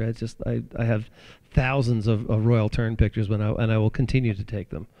picture. It's just I have thousands of royal tern pictures and I will continue to take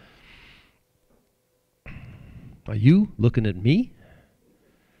them. Are you looking at me?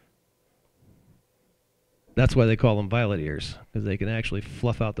 That's why they call them violet ears, because they can actually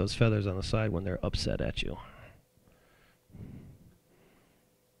fluff out those feathers on the side when they're upset at you.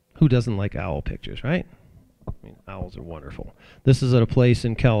 Who doesn't like owl pictures, right? I mean, owls are wonderful. This is at a place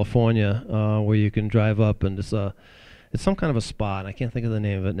in California where you can drive up, and it's some kind of a spot. I can't think of the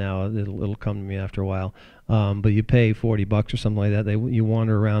name of it now. It'll come to me after a while. But you pay $40 or something like that. You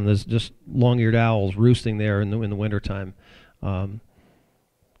wander around. There's just long-eared owls roosting there in the wintertime. So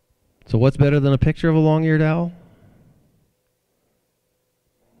what's better than a picture of a long-eared owl?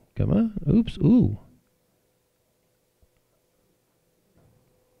 Come on. Oops. Ooh.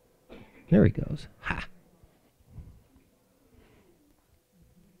 There he goes. Ha!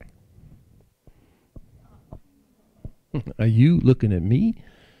 Are you looking at me?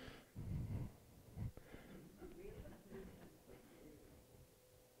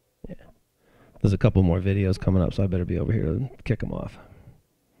 Yeah. There's a couple more videos coming up, so I better be over here to kick them off.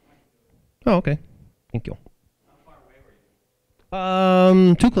 Oh, okay. Thank you. How far away were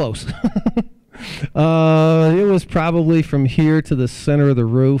you? Too close. It was probably from here to the center of the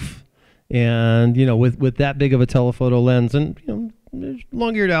roof. And, with that big of a telephoto lens, and,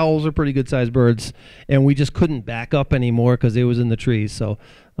 long-eared owls are pretty good-sized birds, and we just couldn't back up anymore because it was in the trees. So,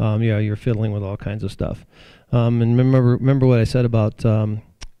 you're fiddling with all kinds of stuff. And remember what I said about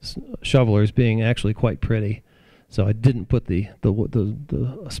shovelers being actually quite pretty. So I didn't put the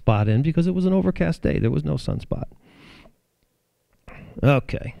spot in because it was an overcast day. There was no sunspot.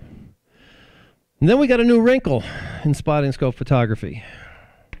 Okay. And then we got a new wrinkle in spotting scope photography.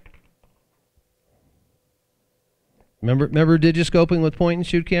 Remember digiscoping with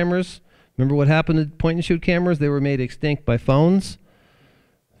point-and-shoot cameras? Remember what happened to point-and-shoot cameras? They were made extinct by phones.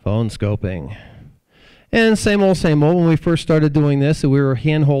 Phone scoping. And same old, when we first started doing this, we were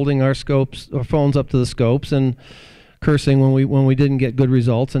hand-holding our phones up to the scopes and cursing when we didn't get good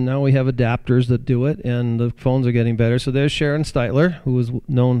results. And now we have adapters that do it, and the phones are getting better. So there's Sharon Steitler, who is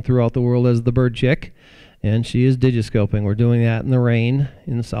known throughout the world as the Bird Chick, and she is digiscoping. We're doing that in the rain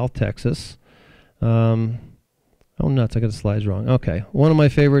in South Texas. Oh, nuts, I got the slides wrong. Okay, one of my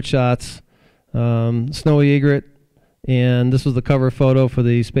favorite shots, snowy egret, and this was the cover photo for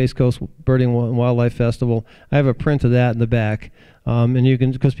the Space Coast Birding and Wildlife Festival. I have a print of that in the back, and you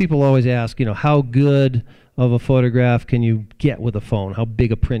can, because people always ask, how good of a photograph can you get with a phone? How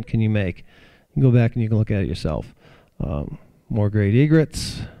big a print can you make? You can go back and you can look at it yourself. More great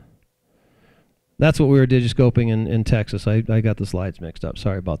egrets. That's what we were digiscoping in Texas. I got the slides mixed up.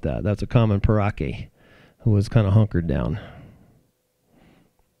 Sorry about that. That's a common parake who was kind of hunkered down.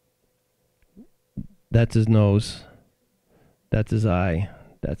 That's his nose. That's his eye.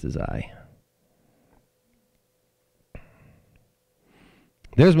 That's his eye.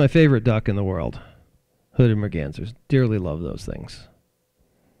 There's my favorite duck in the world, hooded mergansers. Dearly love those things.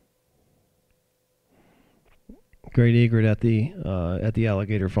 Great egret at the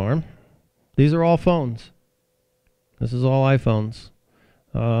alligator farm. These are all phones. This is all iPhones.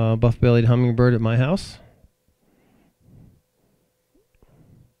 Buff-bellied hummingbird at my house.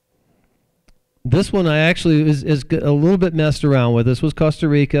 This one I actually is a little bit messed around with. This was Costa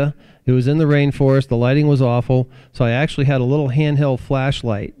Rica. It was in the rainforest. The lighting was awful. So I actually had a little handheld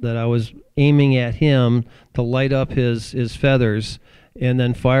flashlight that I was aiming at him to light up his feathers, and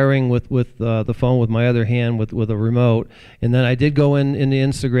then firing with the phone with my other hand with a remote. And then I did go in the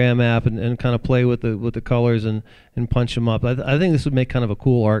Instagram app and kind of play with the colors and punch them up. I think this would make kind of a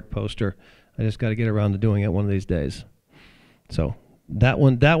cool art poster. I just got to get around to doing it one of these days. So that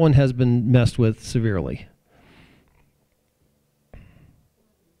one has been messed with severely.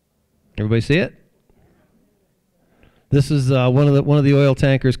 Everybody see it? This is one of the oil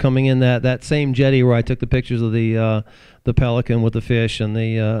tankers coming in that same jetty where I took the pictures of the pelican with the fish and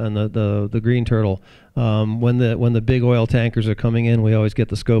the green turtle. When the big oil tankers are coming in, we always get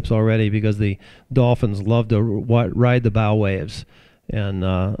the scopes already because the dolphins love to ride the bow waves, and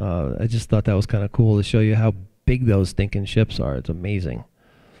I just thought that was kind of cool to show you how big those stinking ships are. It's amazing.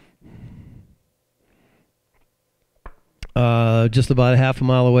 Just about a half a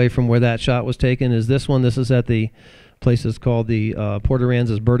mile away from where that shot was taken is this one. This is at the place that's called the Port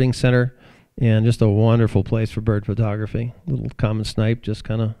Aransas Birding Center, and just a wonderful place for bird photography. Little common snipe just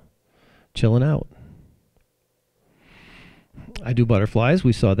kind of chilling out. I do butterflies.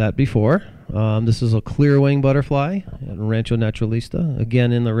 We saw that before. This is a clear wing butterfly at Rancho Naturalista.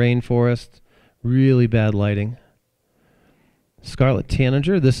 Again, in the rainforest. Really bad lighting. Scarlet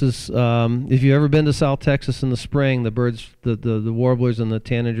tanager. This is, if you've ever been to South Texas in the spring, the birds, the warblers and the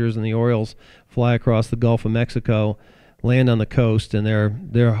tanagers and the orioles fly across the Gulf of Mexico, land on the coast, and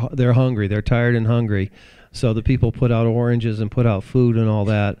they're hungry. They're tired and hungry. So the people put out oranges and put out food and all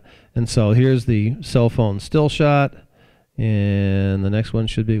that. And so here's the cell phone still shot. And the next one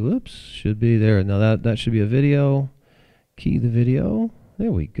should be, whoops, should be there. Now that should be a video. Key the video.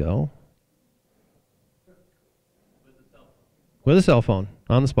 There we go. With a cell phone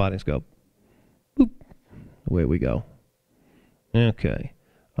on the spotting scope. Boop. Away we go. Okay.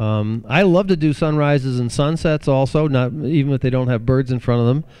 I love to do sunrises and sunsets also, not even if they don't have birds in front of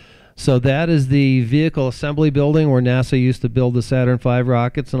them. So that is the vehicle assembly building where NASA used to build the Saturn V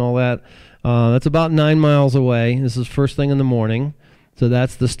rockets and all that. That's about 9 miles away. This is first thing in the morning. So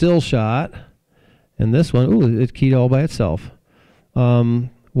that's the still shot. And this one, ooh, it keyed all by itself.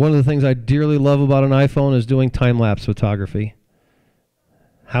 One of the things I dearly love about an iPhone is doing time-lapse photography.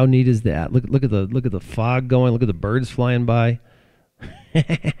 How neat is that? Look at the fog going. Look at the birds flying by.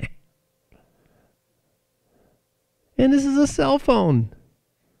 And this is a cell phone.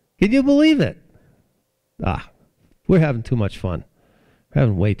 Can you believe it? We're having too much fun. We're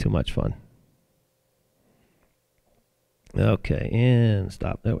having way too much fun. Okay, and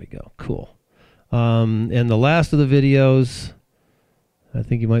stop. There we go. Cool. And the last of the videos, I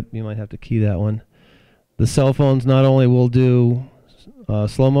think you might have to key that one. The cell phones not only will do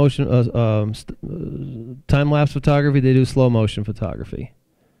slow motion, time-lapse photography, they do slow motion photography.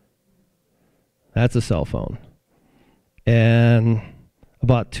 That's a cell phone. And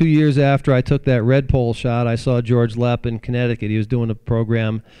about 2 years after I took that red pole shot, I saw George Lepp in Connecticut. He was doing a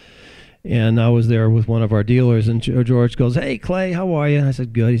program, and I was there with one of our dealers, and George goes, "Hey, Clay, how are you?" And I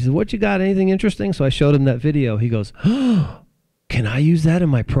said, "Good." He said, "What you got? Anything interesting?" So I showed him that video. He goes, "Oh, can I use that in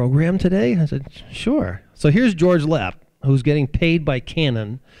my program today?" I said, "Sure." So here's George Lepp, who's getting paid by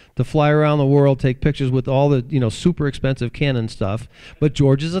Canon to fly around the world, take pictures with all the super expensive Canon stuff. But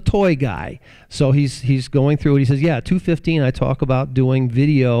George is a toy guy, so he's going through it. He says, "Yeah, 215. I talk about doing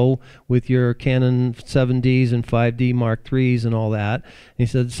video with your Canon 7Ds and 5D Mark IIIs and all that." And he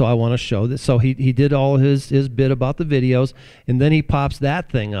said, "So I want to show this." So he did all his bit about the videos, and then he pops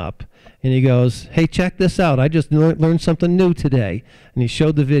that thing up. And he goes, "Hey, check this out. I just learned something new today." And he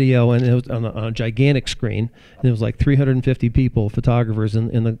showed the video, and it was on a gigantic screen. And it was like 350 people, photographers,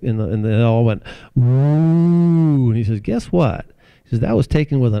 and they all went, "Ooh!" And he says, "Guess what?" He says, "That was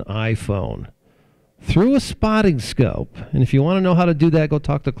taken with an iPhone through a spotting scope. And if you want to know how to do that, go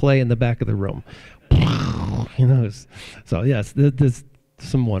talk to Clay in the back of the room." So yes, there's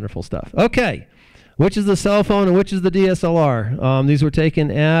some wonderful stuff. Okay. Which is the cell phone and which is the DSLR? These were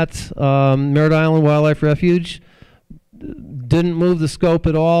taken at Merritt Island Wildlife Refuge. Didn't move the scope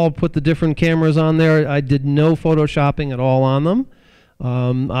at all, put the different cameras on there. I did no photoshopping at all on them.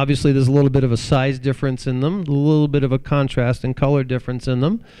 Obviously, there's a little bit of a size difference in them, a little bit of a contrast and color difference in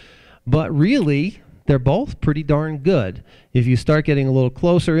them. But really, they're both pretty darn good. If you start getting a little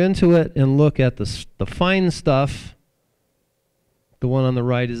closer into it and look at the fine stuff, the one on the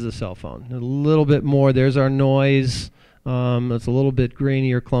right is the cell phone. A little bit more. There's our noise. It's a little bit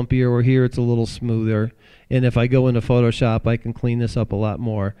grainier, clumpier. Or here it's a little smoother. And if I go into Photoshop, I can clean this up a lot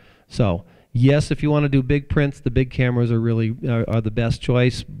more. So yes, if you want to do big prints, the big cameras are really are the best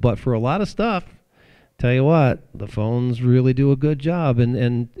choice. But for a lot of stuff, tell you what, the phones really do a good job.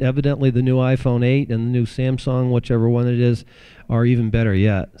 And evidently the new iPhone 8 and the new Samsung, whichever one it is, are even better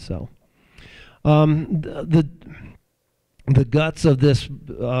yet. So the guts of this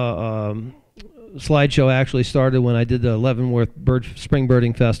slideshow actually started when I did the Leavenworth Spring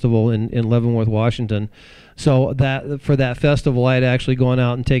Birding Festival in Leavenworth, Washington. So for that festival, I had actually gone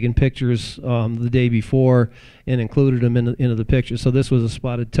out and taken pictures the day before and included them into the picture. So this was a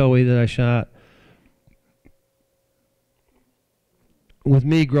spotted towhee that I shot. With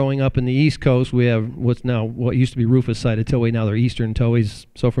me growing up in the East Coast, we have what used to be Rufus-sided towhee. Now they're Eastern towhees.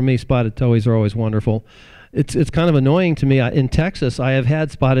 So for me, spotted towhees are always wonderful. It's kind of annoying to me. In Texas, I have had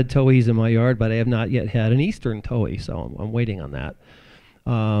spotted towhees in my yard, but I have not yet had an Eastern towhee, so I'm waiting on that.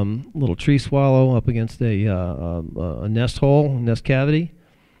 Little tree swallow up against a nest hole, nest cavity.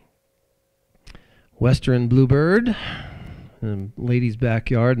 Western bluebird in lady's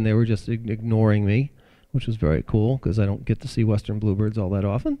backyard, and they were just ignoring me, which was very cool because I don't get to see western bluebirds all that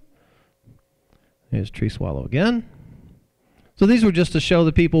often. There's tree swallow again. So these were just to show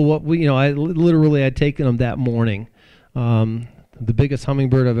the people what we, I literally had taken them that morning. The biggest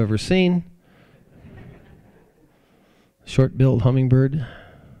hummingbird I've ever seen. Short-billed hummingbird.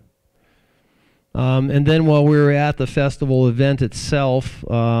 And then while we were at the festival event itself,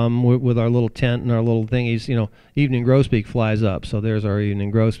 with our little tent and our little thingies, evening grosbeak flies up. So there's our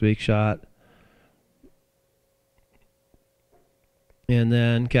evening grosbeak shot. And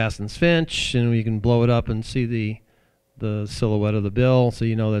then Caston's finch, and we can blow it up and see the silhouette of the bill, so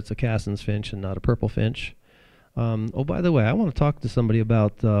that's a Caston's finch and not a purple finch. Oh, by the way, I want to talk to somebody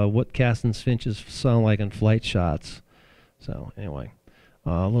about what Caston's finches sound like in flight shots. So anyway,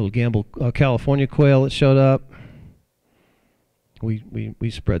 a little Gamble California quail that showed up. We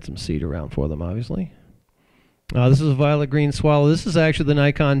spread some seed around for them, obviously. This is a violet green swallow. This is actually the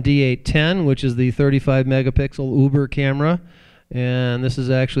Nikon D810, which is the 35 megapixel Uber camera. And this is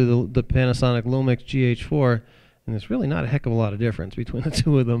actually the Panasonic Lumix GH4, and there's really not a heck of a lot of difference between the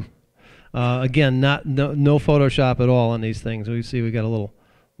two of them. Again, no Photoshop at all on these things. We see we got a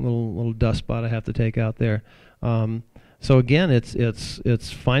little dust spot I have to take out there. So again,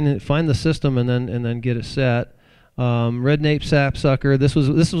 it's find the system and then get it set. Red nape sapsucker. This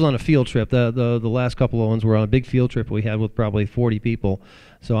was on a field trip. The last couple of ones were on a big field trip we had with probably 40 people.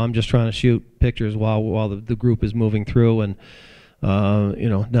 So I'm just trying to shoot pictures while the group is moving through and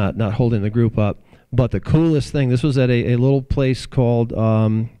not holding the group up. But the coolest thing, this was at a little place called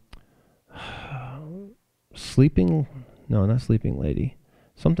Sleeping Lady.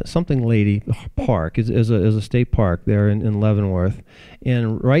 Something Lady Park is a state park there in Leavenworth,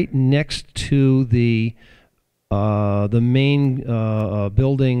 and right next to the main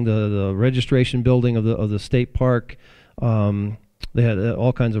building, the registration building of the state park. They had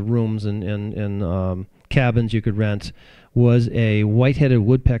all kinds of rooms and cabins you could rent. Was a white-headed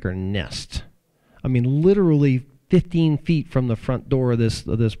woodpecker nest. I mean, literally 15 feet from the front door of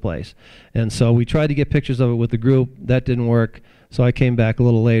this place. And so we tried to get pictures of it with the group. That didn't work. So I came back a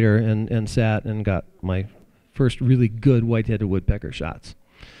little later and sat and got my first really good white-headed woodpecker shots.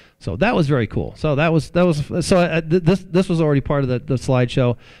 So that was very cool. So this was already part of the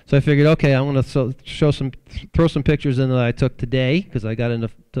slideshow. So I figured, okay, I'm going to throw some pictures in that I took today because I got into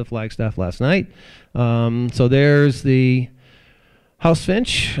Flagstaff last night. So there's the house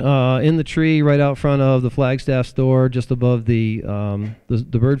finch in the tree right out front of the Flagstaff store, just above the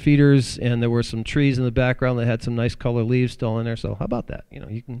bird feeders, and there were some trees in the background that had some nice color leaves still in there. So how about that?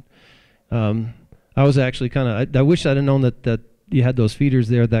 You can. I was actually I wish I'd have known that you had those feeders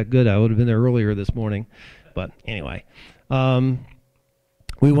there that good. I would have been there earlier this morning. But anyway,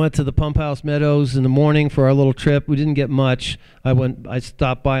 we went to the Pump House Meadows in the morning for our little trip. We didn't get much. I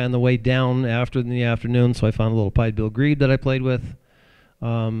stopped by on the way down in the afternoon, so I found a little pied-billed grebe that I played with.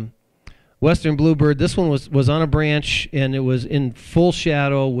 Western bluebird. This one was on a branch, and it was in full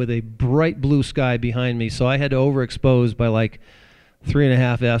shadow with a bright blue sky behind me, so I had to overexpose by like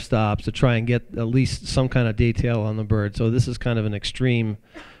 3.5 f-stops to try and get at least some kind of detail on the bird. So this is kind of an extreme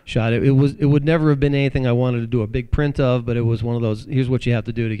shot. It would never have been anything I wanted to do a big print of, but it was one of those, here's what you have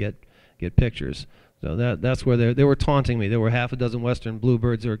to do to get pictures. So that's where they were taunting me. There were half a dozen western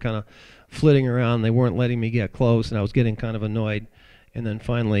bluebirds that were kind of flitting around. They weren't letting me get close, and I was getting kind of annoyed. And then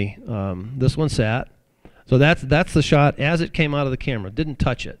finally, this one sat. So that's the shot as it came out of the camera. Didn't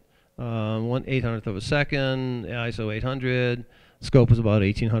touch it. 1/800th of a second, ISO 800. Scope was about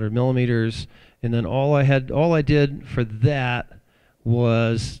 1800 millimeters, and then all I did for that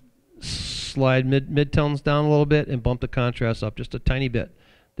was slide midtones down a little bit and bump the contrast up just a tiny bit.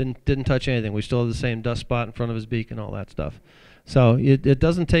 Didn't touch anything. We still have the same dust spot in front of his beak and all that stuff. So it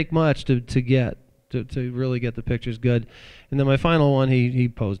doesn't take much to really get the pictures good. And then my final one, he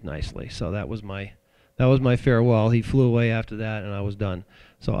posed nicely. So that was my farewell. He flew away after that, and I was done.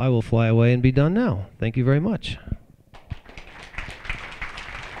 So I will fly away and be done now. Thank you very much.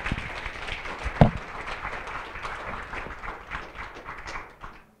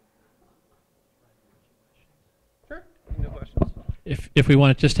 If we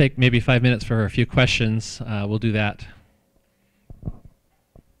want to just take maybe 5 minutes for a few questions, we'll do that.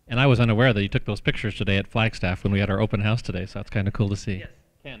 And I was unaware that you took those pictures today at Flagstaff when we had our open house today, so that's kind of cool to see. Yes.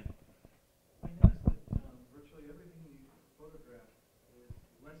 Ken. I noticed that virtually everything you photographed is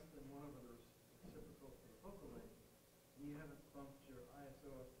less than one of the reciprocal for the focal length. You haven't bumped your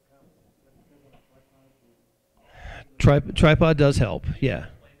ISO up to count. That's because on a tripod. Tripod does help, yeah.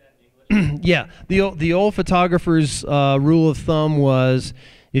 Yeah, the old photographer's rule of thumb was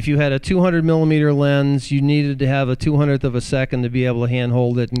if you had a 200 millimeter lens, you needed to have a 200th of a second to be able to hand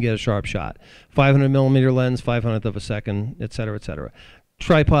hold it and get a sharp shot. 500 millimeter lens, 500th of a second, et cetera, et cetera.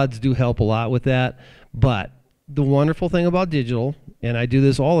 Tripods do help a lot with that, but the wonderful thing about digital, and I do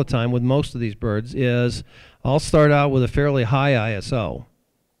this all the time with most of these birds, is I'll start out with a fairly high ISO,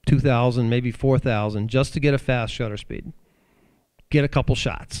 2,000, maybe 4,000, just to get a fast shutter speed. Get a couple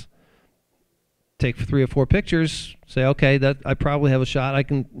shots. Take 3 or 4 pictures, say, okay, that I probably have a shot. I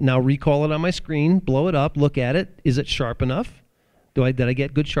can now recall it on my screen, blow it up, look at it. Is it sharp enough? Did I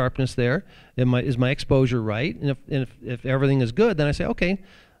get good sharpness there? Is my exposure right? And if everything is good, then I say, okay,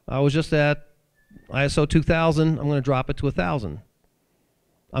 I was just at ISO 2000, I'm going to drop it to 1,000.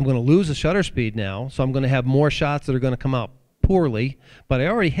 I'm going to lose the shutter speed now, so I'm going to have more shots that are going to come out poorly, but I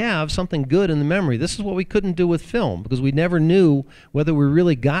already have something good in the memory. This is what we couldn't do with film, because we never knew whether we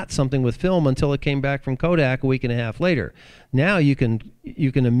really got something with film until it came back from Kodak a week and a half later. Now you can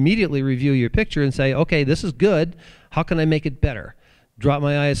immediately review your picture and say, okay, this is good. How can I make it better? Drop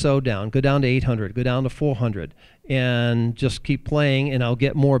my ISO down, go down to 800, go down to 400, and just keep playing, and I'll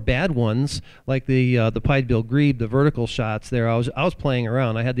get more bad ones, like the pied-bill grebe, the vertical shots there. I was playing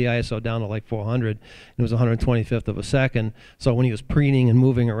around. I had the ISO down to like 400. It was 125th of a second. So when he was preening and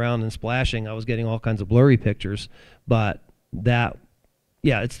moving around and splashing, I was getting all kinds of blurry pictures. But that,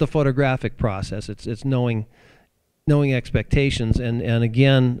 yeah, it's the photographic process. It's knowing expectations, and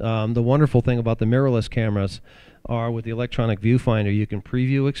again, the wonderful thing about the mirrorless cameras are with the electronic viewfinder, you can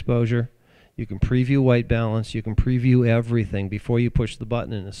preview exposure, you can preview white balance, you can preview everything before you push the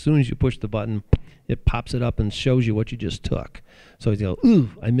button, and as soon as you push the button, it pops it up and shows you what you just took. So you go, ooh,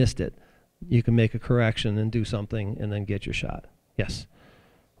 I missed it. You can make a correction and do something and then get your shot. Yes?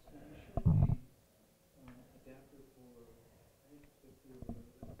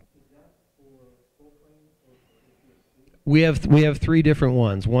 We have 3 different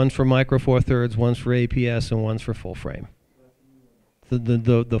ones. One's for micro four thirds, one's for APS, and one's for full frame.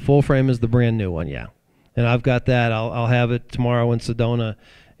 The full frame is the brand new one, yeah. And I've got that. I'll have it tomorrow in Sedona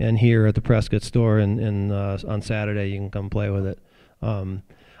and here at the Prescott store, and on Saturday you can come play with it.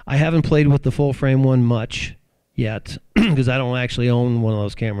 I haven't played with the full frame one much yet because I don't actually own one of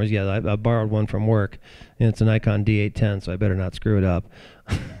those cameras yet. I borrowed one from work, and it's a Nikon D810, so I better not screw it up.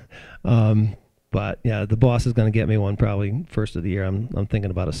 But yeah, the boss is going to get me one probably first of the year. I'm thinking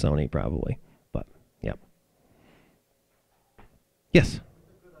about a Sony probably, but yeah. Yes.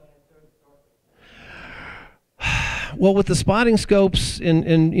 Well, with the spotting scopes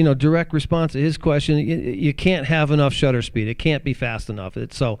and direct response to his question, you can't have enough shutter speed. It can't be fast enough.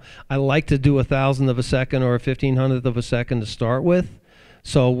 So I like to do 1,000th of a second or a 1,500th of a second to start with.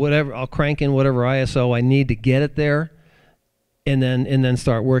 So whatever, I'll crank in whatever ISO I need to get it there. And then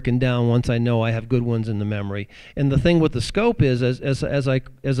start working down once I know I have good ones in the memory. And the thing with the scope is,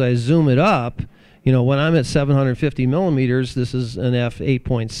 as I zoom it up, when I'm at 750 millimeters, this is an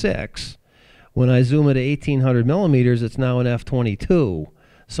f8.6. When I zoom it to 1800 millimeters, it's now an f22.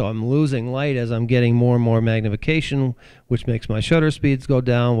 So I'm losing light as I'm getting more and more magnification, which makes my shutter speeds go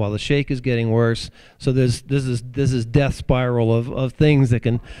down while the shake is getting worse. So this is death spiral of things that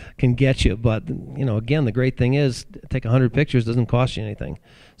can get you. But again, the great thing is, take 100 pictures doesn't cost you anything.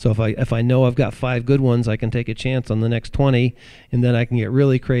 So if I know I've got 5 good ones, I can take a chance on the next 20, and then I can get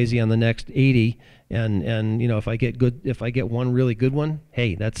really crazy on the next 80. And if I get one really good one,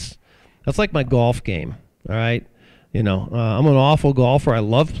 hey, that's like my golf game. All right. I'm an awful golfer. I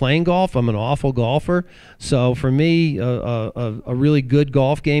love playing golf. I'm an awful golfer. So for me, a really good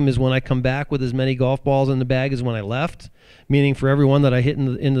golf game is when I come back with as many golf balls in the bag as when I left. Meaning, for every one that I hit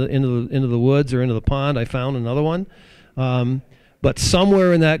into the woods or into the pond, I found another one. But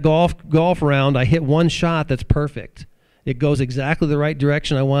somewhere in that golf round, I hit one shot that's perfect. It goes exactly the right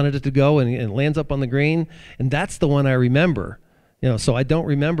direction I wanted it to go, and it lands up on the green. And that's the one I remember. So I don't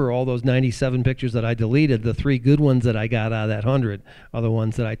remember all those 97 pictures that I deleted. The 3 good ones that I got out of that 100 are the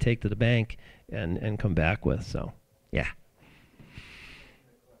ones that I take to the bank and come back with. So, yeah.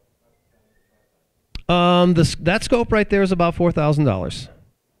 That scope right there is about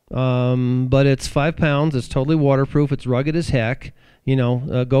 $4,000. But it's 5 pounds. It's totally waterproof. It's rugged as heck.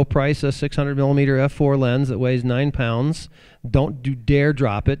 Go price a 600 millimeter f4 lens that weighs 9 pounds. Don't dare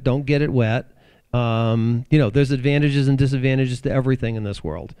drop it. Don't get it wet. There's advantages and disadvantages to everything in this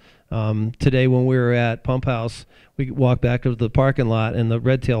world. Today when we were at Pump House, we walked back to the parking lot, and the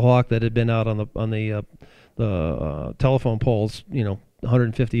red-tailed hawk that had been out on the telephone poles,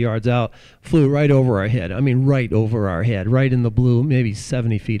 150 yards out, flew right over our head. I mean, right over our head, right in the blue, maybe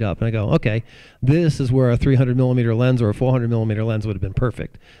 70 feet up. And I go, okay, this is where a 300 millimeter lens or a 400 millimeter lens would have been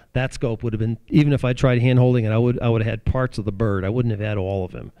perfect. That scope would have been, even if I tried hand holding it, I would have had parts of the bird. I wouldn't have had all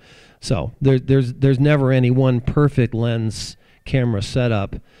of him. So there's never any one perfect lens camera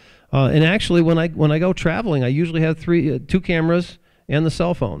setup. And actually, when I go traveling, I usually have 2 cameras and the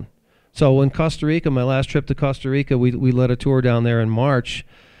cell phone. So in Costa Rica, my last trip to Costa Rica, we led a tour down there in March.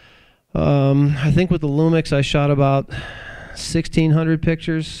 I think with the Lumix, I shot about 1,600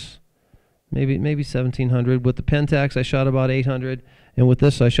 pictures, maybe 1,700. With the Pentax, I shot about 800, and with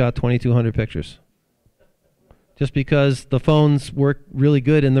this, I shot 2,200 pictures. Just because the phones work really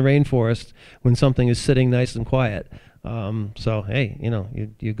good in the rainforest when something is sitting nice and quiet. So hey,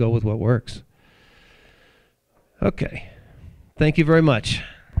 you go with what works. Okay, thank you very much.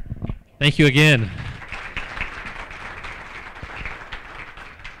 Thank you again.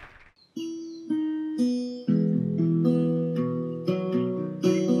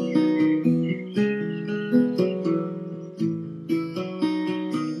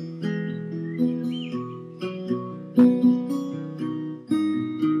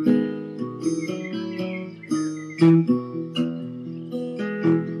 Thank you.